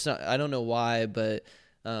 I'm just, I don't know why, but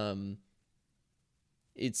I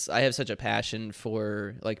have such a passion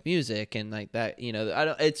for like music and like that, I'm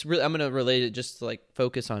going to relate it, just to like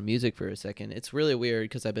focus on music for a second. It's really weird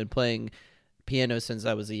because I've been playing piano since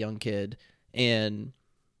I was a young kid, and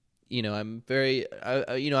I'm very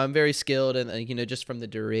skilled, and just from the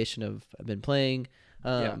duration of I've been playing,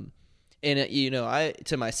 and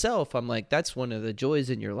to myself, I'm like, that's one of the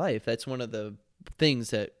joys in your life. That's one of the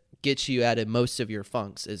things that gets you out of most of your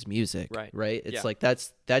funks is music, right? It's like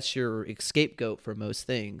that's your scapegoat for most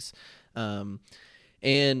things,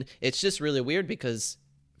 and it's just really weird because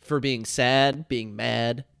for being sad, being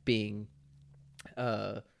mad, being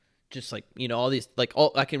just like all these, like,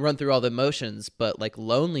 I can run through all the emotions, but like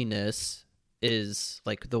loneliness is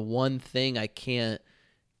like the one thing I can't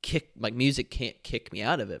music can't kick me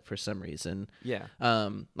out of it for some reason.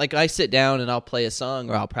 Like I sit down and I'll play a song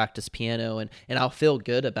or I'll practice piano and I'll feel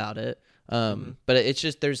good about it, but it's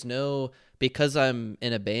just because I'm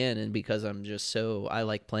in a band and because I'm just I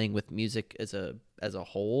like playing with music as a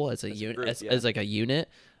whole, as a unit, as like a unit.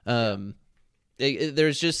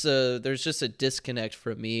 There's just a disconnect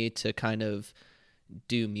for me to kind of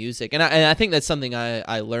do music, and I think that's something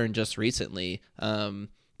I learned just recently,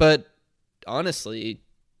 but honestly,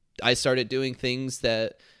 I started doing things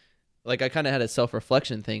that, like, I kind of had a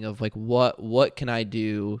self-reflection thing of like, what can I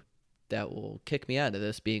do that will kick me out of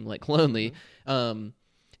this being like lonely? And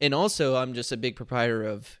also I'm just a big proprietor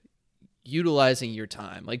of utilizing your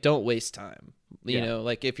time. Like, don't waste time.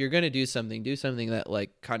 Like if you're going to do something that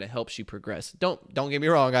like kind of helps you progress. Don't get me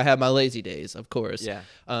wrong. I have my lazy days, of course.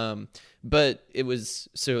 But it was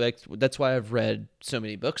that's why I've read so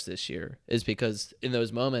many books this year, is because in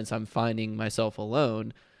those moments I'm finding myself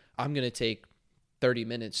alone. I'm going to take 30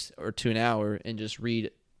 minutes or to an hour and just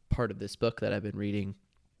read part of this book that I've been reading,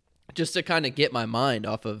 just to kind of get my mind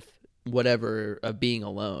off of whatever of being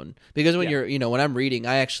alone. Because when when I'm reading,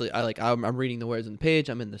 I'm reading the words on the page,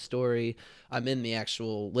 I'm in the story, I'm in the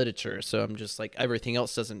actual literature. So I'm just like, everything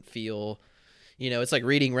else doesn't feel, it's like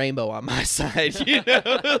reading Rainbow on my side,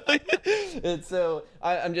 And so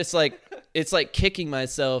I'm just like, it's like kicking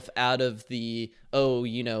myself out of the, oh,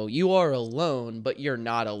 you are alone, but you're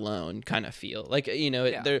not alone kind of feel. Like,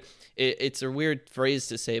 it's a weird phrase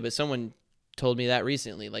to say, but someone told me that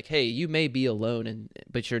recently, like, hey, you may be alone,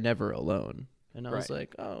 but you're never alone. And I was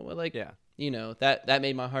like, oh, well, like, that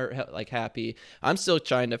made my heart like happy. I'm still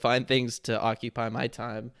trying to find things to occupy my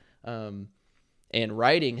time. And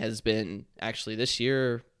writing has been actually this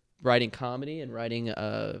year, writing comedy and writing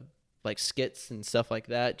like skits and stuff like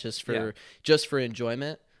that, just for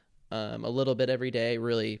enjoyment, a little bit every day.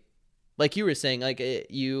 Really, like you were saying, like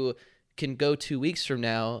you can go 2 weeks from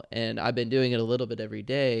now, and I've been doing it a little bit every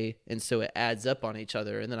day, and so it adds up on each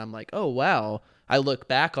other. And then I'm like, oh wow, I look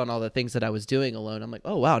back on all the things that I was doing alone. I'm like,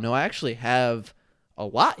 oh wow, no, I actually have a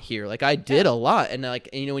lot here. Like I did a lot. And like,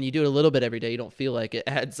 when you do it a little bit every day, you don't feel like it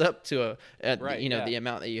adds up to the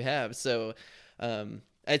amount that you have. So,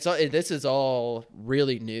 this is all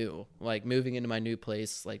really new, like moving into my new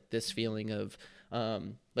place, like this feeling of,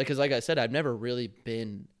 cause like I said, I've never really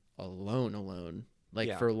been alone,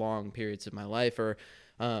 like for long periods of my life, or,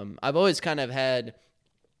 I've always kind of had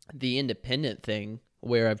the independent thing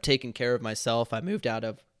where I've taken care of myself. I moved out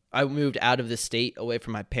of the state, away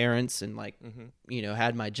from my parents, and like,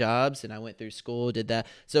 had my jobs, and I went through school, did that.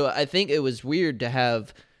 So I think it was weird to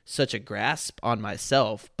have such a grasp on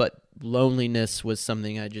myself, but loneliness was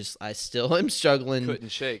something I still am struggling. Couldn't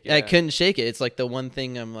shake. I couldn't shake it. It's like the one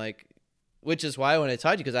thing I'm like, which is why when I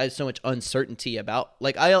talked to you, because I had so much uncertainty about,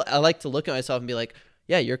 like, I like to look at myself and be like,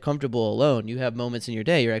 yeah, you're comfortable alone. You have moments in your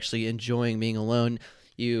day you're actually enjoying being alone.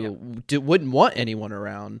 You wouldn't want anyone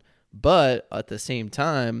around. But at the same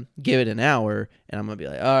time, give it an hour, and I'm gonna be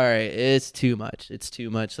like, all right, it's too much. It's too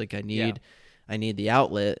much. Like I need the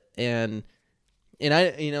outlet, and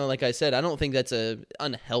I, like I said, I don't think that's a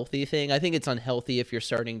unhealthy thing. I think it's unhealthy if you're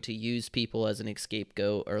starting to use people as an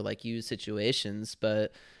scapegoat or like use situations.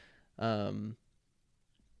 But I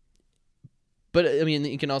mean,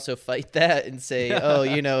 you can also fight that and say,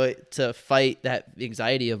 oh, to fight that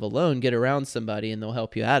anxiety of alone, get around somebody and they'll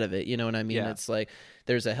help you out of it. You know what I mean? Yeah. It's like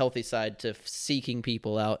there's a healthy side to seeking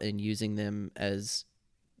people out and using them as,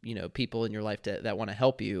 people in your life that want to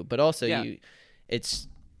help you. But also it's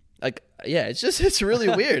like, it's really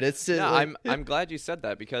weird. It's I'm glad you said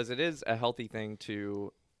that, because it is a healthy thing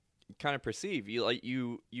to kind of perceive.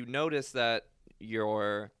 You notice that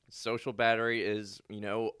your social battery is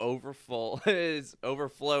is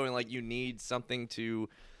overflowing, like you need something to,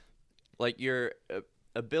 like, your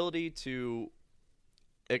ability to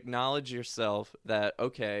acknowledge yourself that,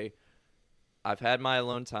 okay, I've had my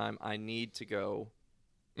alone time, I need to go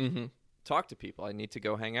talk to people, I need to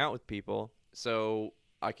go hang out with people, so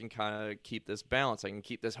I can kind of keep this balance, I can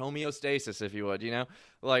keep this homeostasis, if you would,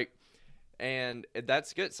 like. And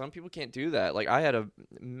that's good. Some people can't do that. Like, I had a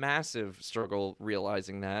massive struggle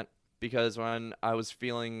realizing that, because when I was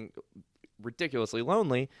feeling ridiculously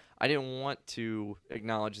lonely, I didn't want to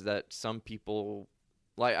acknowledge that some people,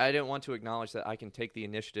 like, I didn't want to acknowledge that I can take the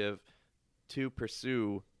initiative to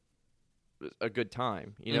pursue a good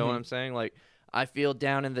time. You know what I'm saying? Like, I feel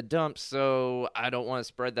down in the dumps, so I don't want to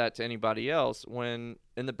spread that to anybody else. When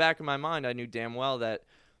in the back of my mind, I knew damn well that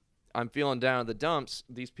I'm feeling down in the dumps.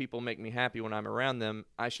 These people make me happy when I'm around them.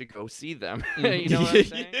 I should go see them. You know what I'm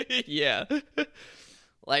saying? Yeah.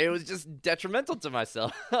 Like, it was just detrimental to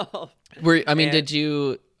myself. Did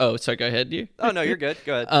you? Oh, sorry. Go ahead. You? Oh no, you're good.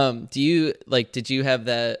 Go ahead. Did you have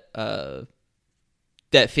that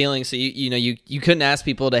that feeling? So you couldn't ask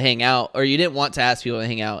people to hang out, or you didn't want to ask people to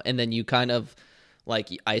hang out, and then you kind of like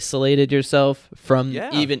isolated yourself from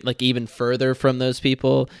even further from those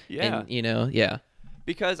people. Yeah. And,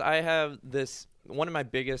 Because I have this, one of my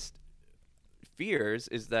biggest fears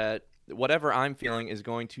is that whatever I'm feeling is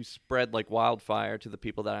going to spread like wildfire to the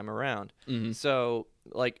people that I'm around. Mm-hmm. So,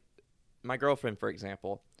 like, my girlfriend, for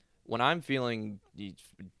example, when I'm feeling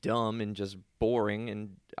dumb and just boring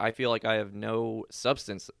and I feel like I have no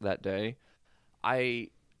substance that day, and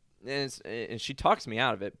she talks me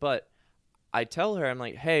out of it, but I tell her, I'm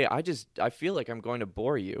like, hey, I feel like I'm going to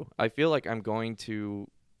bore you. I feel like I'm going to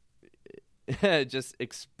just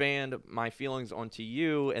expand my feelings onto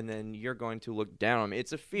you, and then you're going to look down on me.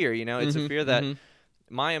 It's a fear, it's a fear that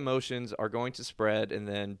my emotions are going to spread, and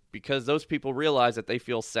then because those people realize that they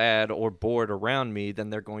feel sad or bored around me, then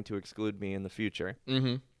they're going to exclude me in the future.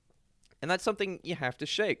 And that's something you have to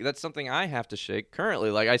shake. That's something I have to shake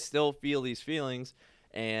currently. Like, I still feel these feelings,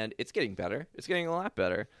 and it's getting better. It's getting a lot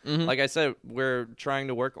better. Like I said, we're trying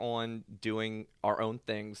to work on doing our own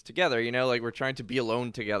things together, like we're trying to be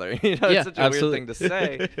alone together. It's such a weird thing to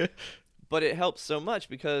say, but it helps so much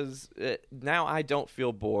because now I don't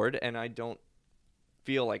feel bored, and I don't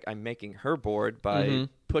feel like I'm making her bored by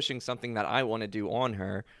pushing something that I want to do on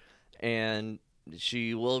her, and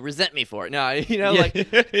she will resent me for it. No,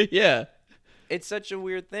 yeah. It's such a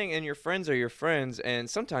weird thing, and your friends are your friends, and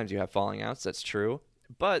sometimes you have falling outs, that's true.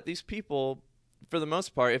 But these people, for the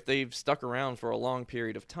most part, if they've stuck around for a long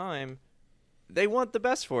period of time, they want the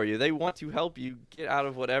best for you. They want to help you get out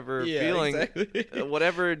of whatever feeling, exactly.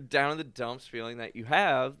 whatever down in the dumps feeling that you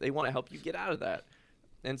have. They want to help you get out of that.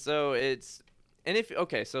 And so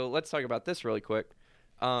so let's talk about this really quick.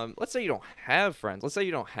 Let's say you don't have friends. Let's say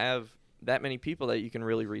you don't have that many people that you can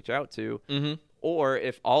really reach out to. Mm-hmm. Or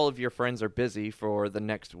if all of your friends are busy for the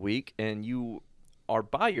next week and you are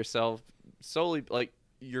by yourself solely, like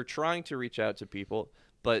you're trying to reach out to people,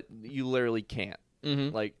 but you literally can't.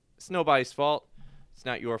 Mm-hmm. Like, it's nobody's fault. It's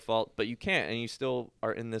not your fault, but you can't, and you still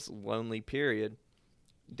are in this lonely period.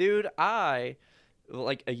 Dude,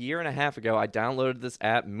 like a year and a half ago, I downloaded this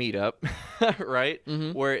app, Meetup, right?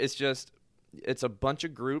 Mm-hmm. Where it's a bunch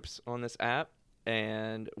of groups on this app.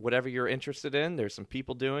 And whatever you're interested in, there's some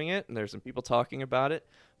people doing it, and there's some people talking about it.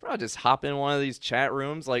 Bro, just hop in one of these chat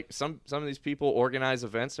rooms. Like some of these people organize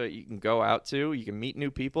events that you can go out to. You can meet new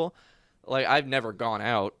people. Like I've never gone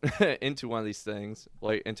out into one of these things,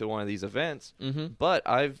 like into one of these events. Mm-hmm. But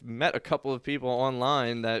I've met a couple of people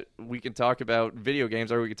online that we can talk about video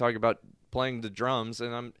games, or we can talk about playing the drums,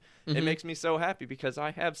 and it makes me so happy because I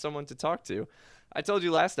have someone to talk to. I told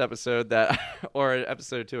you last episode that, or an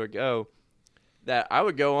episode or two ago, that I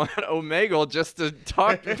would go on Omegle just to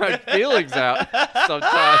talk my feelings out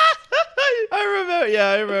sometimes.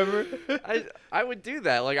 I remember. I would do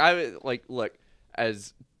that. Like look,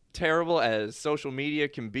 as terrible as social media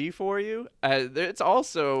can be for you, it's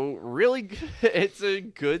also really good. It's a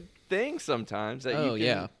good thing sometimes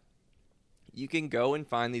that you can go and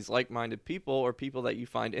find these like-minded people or people that you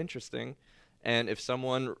find interesting. And if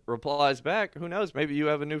someone replies back, who knows? Maybe you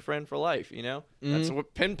have a new friend for life, you know? Mm-hmm. That's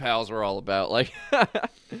what pen pals were all about. Like,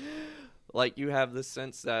 like you have this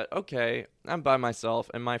sense that, okay, I'm by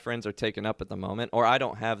myself and my friends are taken up at the moment, or I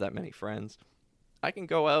don't have that many friends. I can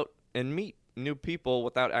go out and meet new people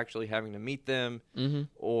without actually having to meet them. Mm-hmm.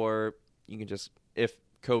 Or you can just, if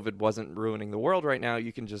COVID wasn't ruining the world right now,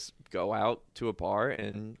 you can just go out to a bar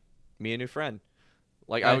and meet a new friend.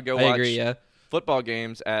 Like I would go watch football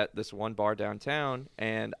games at this one bar downtown,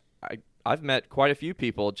 and I've met quite a few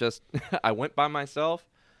people. Just I went by myself.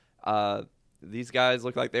 These guys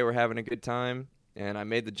looked like they were having a good time, and I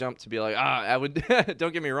made the jump to be like, I would.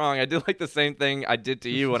 Don't get me wrong, I did like the same thing I did to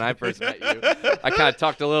you when I first met you. I kind of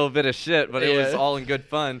talked a little bit of shit, but it was all in good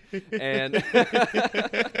fun. And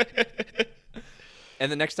and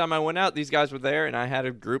the next time I went out, these guys were there, and I had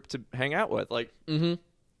a group to hang out with. Like. Mm-hmm.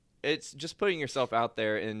 It's just putting yourself out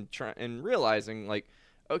there and realizing, like,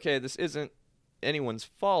 okay, this isn't anyone's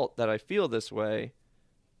fault that I feel this way.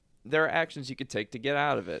 There are actions you could take to get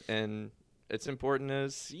out of it, and it's important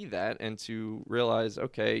to see that and to realize,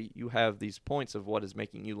 okay, you have these points of what is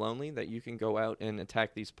making you lonely, that you can go out and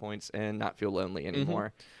attack these points and not feel lonely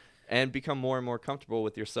anymore, and become more and more comfortable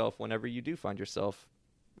with yourself whenever you do find yourself,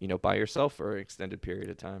 by yourself for an extended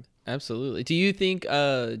period of time. Absolutely. Do you think,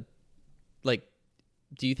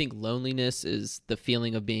 do you think loneliness is the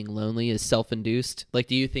feeling of being lonely is self-induced? Like,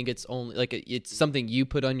 do you think it's only like it's something you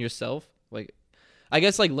put on yourself? Like, I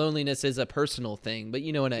guess like loneliness is a personal thing, but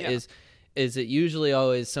is it usually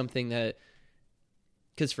always something that?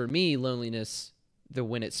 Because for me, loneliness,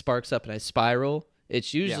 when it sparks up and I spiral,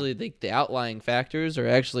 it's usually the outlying factors are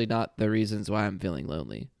actually not the reasons why I'm feeling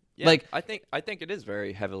lonely. Yeah, like I think it is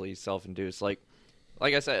very heavily self-induced. Like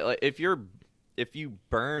I said, like if you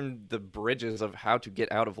burn the bridges of how to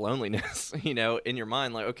get out of loneliness, in your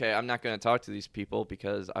mind, like, okay, I'm not going to talk to these people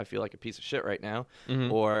because I feel like a piece of shit right now,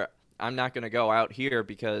 or I'm not going to go out here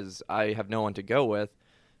because I have no one to go with,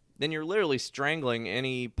 then you're literally strangling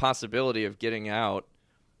any possibility of getting out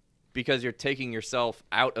because you're taking yourself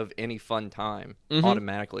out of any fun time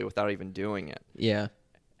automatically without even doing it. Yeah.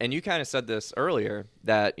 And you kind of said this earlier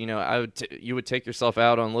that, you would take yourself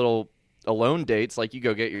out on little alone dates, like you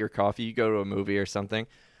go get your coffee, you go to a movie or something.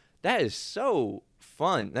 That is so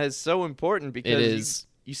fun. That is so important because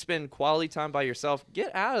you spend quality time by yourself.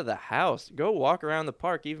 Get out of the house. Go walk around the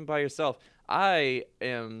park, even by yourself. I'm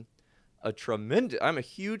a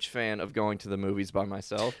huge fan of going to the movies by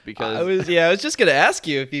myself because I was just gonna ask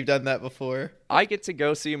you if you've done that before. I get to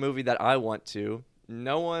go see a movie that I want to.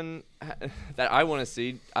 No one that I want to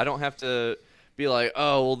see. I don't have to be like,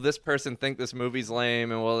 oh, well, this person think this movie's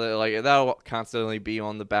lame, and that'll constantly be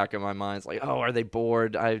on the back of my mind. It's like, oh, are they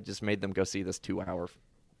bored? I just made them go see this 2-hour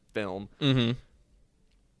film.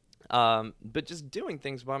 Mm-hmm. But just doing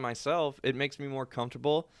things by myself, it makes me more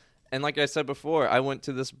comfortable, And like I said before, I went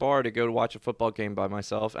to this bar to go to watch a football game by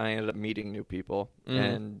myself, and I ended up meeting new people.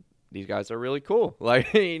 And these guys are really cool.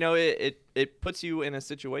 Like, you know, it puts you in a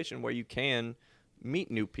situation where you can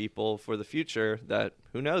meet new people for the future that,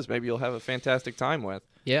 who knows, maybe you'll have a fantastic time with.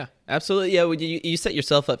 Yeah, absolutely. Yeah, when you set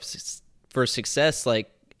yourself up for success. Like,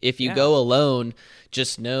 if you Yeah. go alone,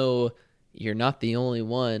 just know you're not the only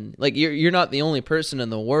one. Like, you're not the only person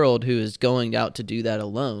in the world who is going out to do that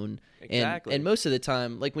alone. Exactly. And most of the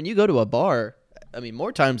time, like when you go to a bar, I mean,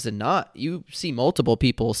 more times than not, you see multiple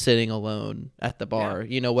people sitting alone at the bar.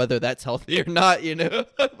 You know, whether that's healthy or not. You know,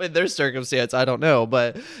 in their circumstance, I don't know,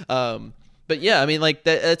 but yeah, I mean, like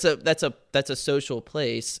that's a social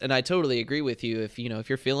place, and I totally agree with you. If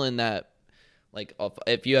you're feeling that, like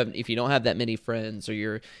if you don't have that many friends, or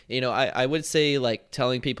you're, I would say like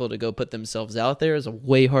telling people to go put themselves out there is a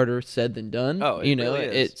way harder said than done. Oh, it really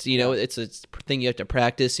is. It's it's a thing you have to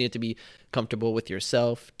practice. You have to be comfortable with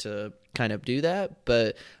yourself to kind of do that.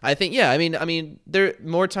 But I think, yeah, I mean, there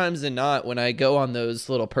more times than not when I go on those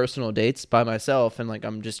little personal dates by myself and like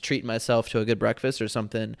I'm just treating myself to a good breakfast or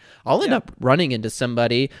something, I'll end up running into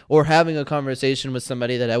somebody or having a conversation with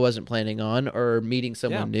somebody that I wasn't planning on, or meeting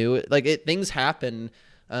someone new. Like things happen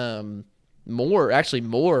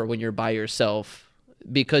more when you're by yourself,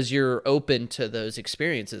 because you're open to those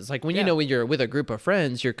experiences. Like when when you're with a group of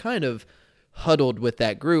friends, you're kind of huddled with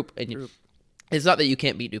that group, and it's not that you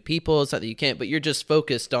can't meet new people, it's not that you can't, but you're just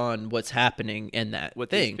focused on what's happening in that with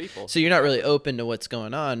thing. these people. So you're not really open to what's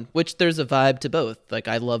going on, which there's a vibe to both. Like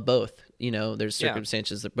I love both. There's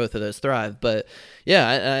circumstances that both of those thrive. But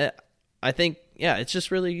yeah, I think, it's just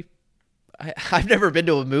really, I've never been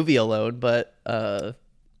to a movie alone, but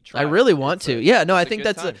I really want to. I think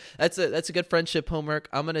that's a good friendship homework.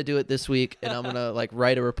 I'm gonna do it this week, and I'm gonna like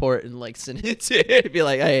write a report and like send it to be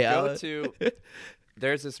like, hey,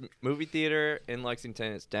 there's this movie theater in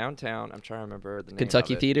Lexington. It's downtown. I'm trying to remember the name.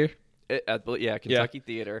 Kentucky of it. Theater. Kentucky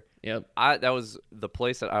Theater. Yep. That was the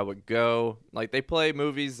place that I would go. Like they play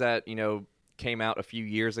movies that came out a few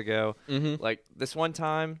years ago. Mm-hmm. Like this one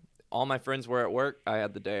time, all my friends were at work. I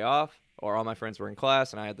had the day off, or all my friends were in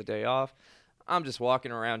class and I had the day off. I'm just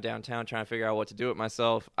walking around downtown trying to figure out what to do with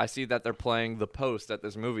myself. I see that they're playing The Post at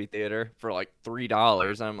this movie theater for like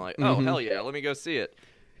 $3. I'm like, oh, hell yeah, let me go see it.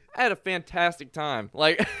 I had a fantastic time.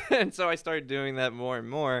 Like, and so I started doing that more and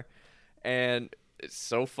more, and it's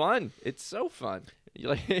so fun. It's so fun.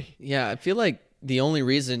 Yeah, I feel like the only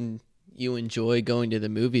reason you enjoy going to the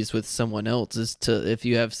movies with someone else is if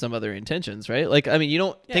you have some other intentions, right? Like, I mean, you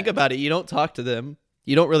don't think about it. You don't talk to them.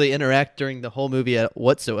 You don't really interact during the whole movie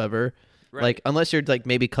whatsoever. Right. Like, unless you're like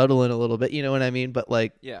maybe cuddling a little bit, you know what I mean? But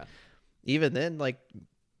like, even then, like,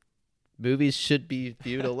 movies should be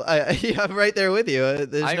viewed. I'm right there with you.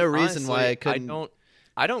 There's no reason why I couldn't.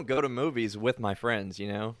 I don't go to movies with my friends.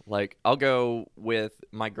 Like I'll go with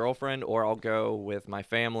my girlfriend, or I'll go with my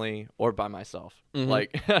family, or by myself. Mm-hmm.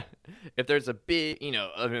 Like if there's a big, an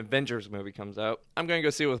Avengers movie comes out, I'm gonna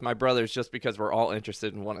go see it with my brothers just because we're all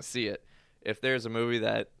interested and want to see it. If there's a movie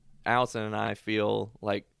that Allison and I feel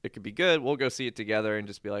like it could be good, we'll go see it together and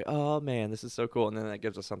just be like, oh man, this is so cool, and then that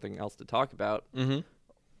gives us something else to talk about. Mm-hmm.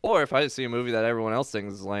 Or if I see a movie that everyone else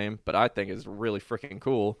thinks is lame, but I think is really freaking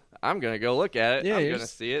cool, I'm gonna go look at it. Yeah, I'm gonna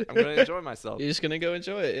see it. I'm gonna enjoy myself. You're just gonna go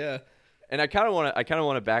enjoy it, yeah. And I kind of want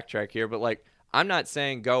to backtrack here, but like, I'm not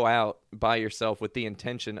saying go out by yourself with the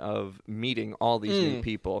intention of meeting all these new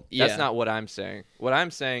people. That's not what I'm saying. What I'm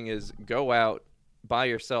saying is go out by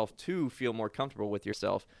yourself to feel more comfortable with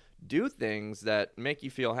yourself. Do things that make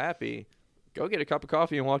you feel happy. Go get a cup of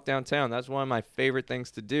coffee and walk downtown. That's one of my favorite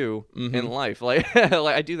things to do in life. Like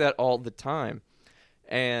I do that all the time.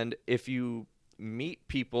 And if you meet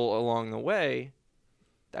people along the way,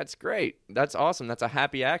 that's great. That's awesome. That's a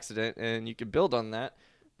happy accident, and you can build on that.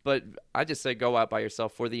 But I just say go out by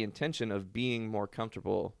yourself for the intention of being more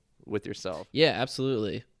comfortable with yourself. Yeah,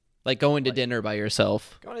 absolutely. Like going to dinner by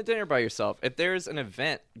yourself. Going to dinner by yourself. If there's an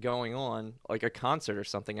event going on, like a concert or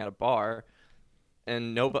something at a bar,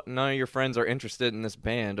 and none of your friends are interested in this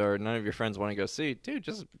band, or none of your friends want to go see, dude,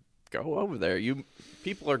 just go over there.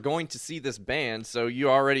 People are going to see this band, so you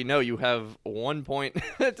already know you have 1 point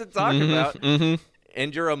to talk about,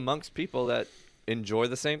 and you're amongst people that enjoy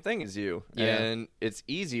the same thing as you, and it's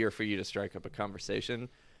easier for you to strike up a conversation,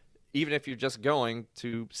 even if you're just going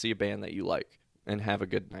to see a band that you like and have a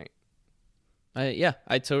good night.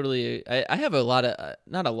 I totally. I have a lot of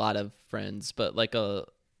not a lot of friends, but like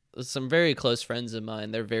some very close friends of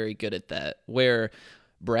mine. They're very good at that. Where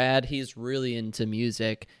Brad, he's really into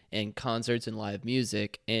music and concerts and live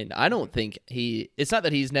music, and I don't think it's not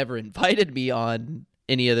that he's never invited me on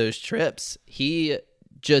any of those trips. He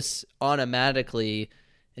just automatically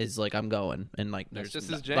is like, I'm going, and like There's there's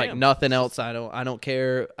just his like jam. nothing else. I don't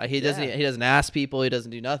care. He doesn't Yeah. he doesn't ask people. He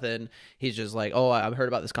doesn't do nothing. He's just like, oh, I've heard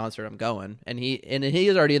about this concert. I'm going, and he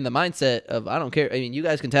is already in the mindset of, I don't care. I mean, you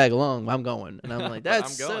guys can tag along. I'm going, and I'm like, But I'm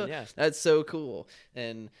that's going, so yeah. that's so cool.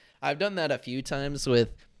 And I've done that a few times with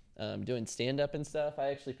doing stand up and stuff.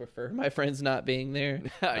 I actually prefer my friends not being there.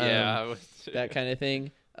 Yeah. That kind of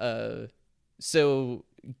thing. So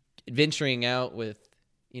venturing out with,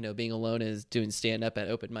 being alone is doing stand up at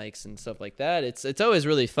open mics and stuff like that. It's always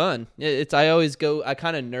really fun. I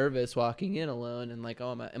kind of nervous walking in alone and like,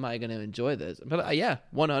 oh, am I going to enjoy this? But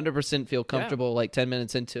 100% feel comfortable like 10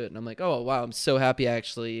 minutes into it. And I'm like, oh, wow, I'm so happy I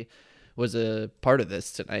actually was a part of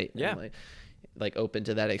this tonight. Yeah. And like open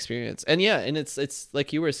to that experience. And and it's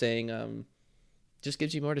like you were saying, just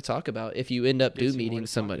gives you more to talk about if you end up Gives you more meeting to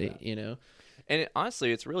talk somebody, about. And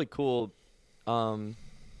honestly, it's really cool.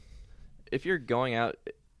 If you're going out,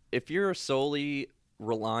 if you're solely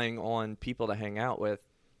relying on people to hang out with,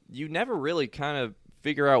 you never really kind of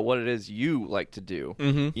figure out what it is you like to do.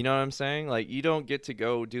 Mm-hmm. You know what I'm saying? Like, you don't get to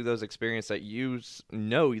go do those experiences that you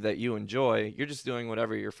know that you enjoy. You're just doing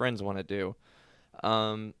whatever your friends want to do.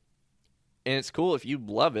 And it's cool if you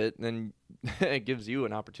love it, then it gives you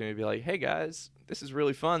an opportunity to be like, hey guys, this is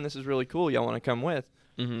really fun. This is really cool. Y'all want to come with?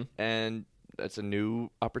 Mm-hmm. And that's a new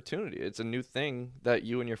opportunity. It's a new thing that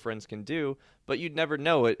you and your friends can do, but you'd never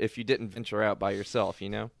know it if you didn't venture out by yourself,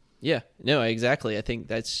 Yeah, no, exactly. I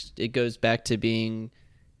think it goes back to being,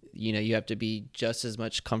 you have to be just as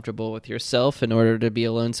much comfortable with yourself in order to be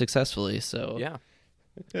alone successfully. So Yeah,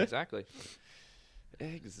 exactly.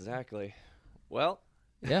 Exactly. Well,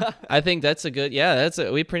 yeah, I think that's a good,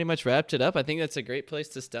 we pretty much wrapped it up. I think that's a great place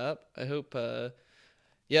to stop. I hope,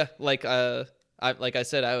 like I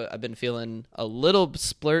said, I've been feeling a little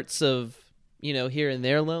splurts of, here and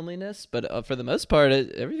there loneliness, but for the most part,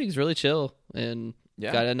 everything's really chill and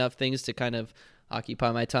got enough things to kind of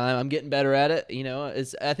occupy my time. I'm getting better at it.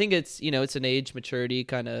 I think it's, it's an age maturity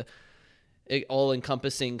kind of all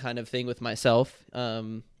encompassing kind of thing with myself.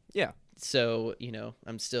 yeah, So,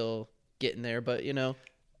 I'm still getting there, but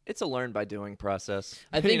it's a learn by doing process.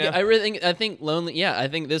 I think I think lonely. Yeah, I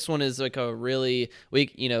think this one is like a really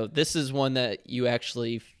this is one that you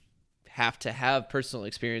actually have to have personal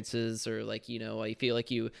experiences, or like I feel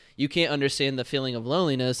like you can't understand the feeling of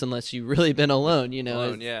loneliness unless you've really been alone.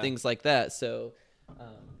 Things like that. So,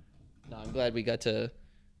 no, I'm glad we got to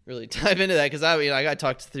really dive into that because I got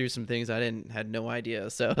talked through some things I had no idea.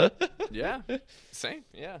 So yeah, same.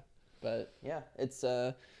 Yeah, but yeah, it's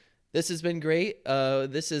this has been great.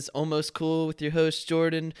 This is Almost Cool with your host,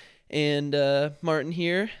 Jordan and Martin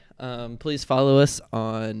here. Please follow us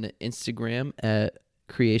on Instagram at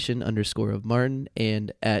creation_of_Martin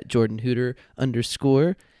and at JordanHooter_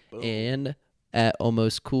 Boom. and at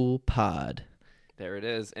Almost Cool Pod. There it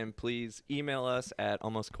is. And please email us at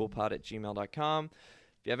almostcoolpod@gmail.com.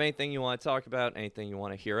 If you have anything you want to talk about, anything you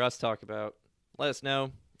want to hear us talk about, let us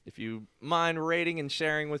know. If you mind rating and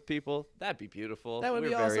sharing with people, that'd be beautiful. That would be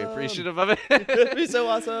We're very awesome. appreciative of it. It'd be so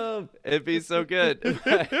awesome. It'd be so good.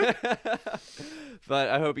 But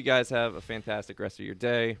I hope you guys have a fantastic rest of your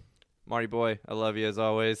day. Marty boy, I love you as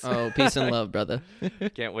always. Oh, peace and love, brother.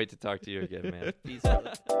 Can't wait to talk to you again, man. Peace,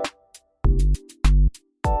 brother.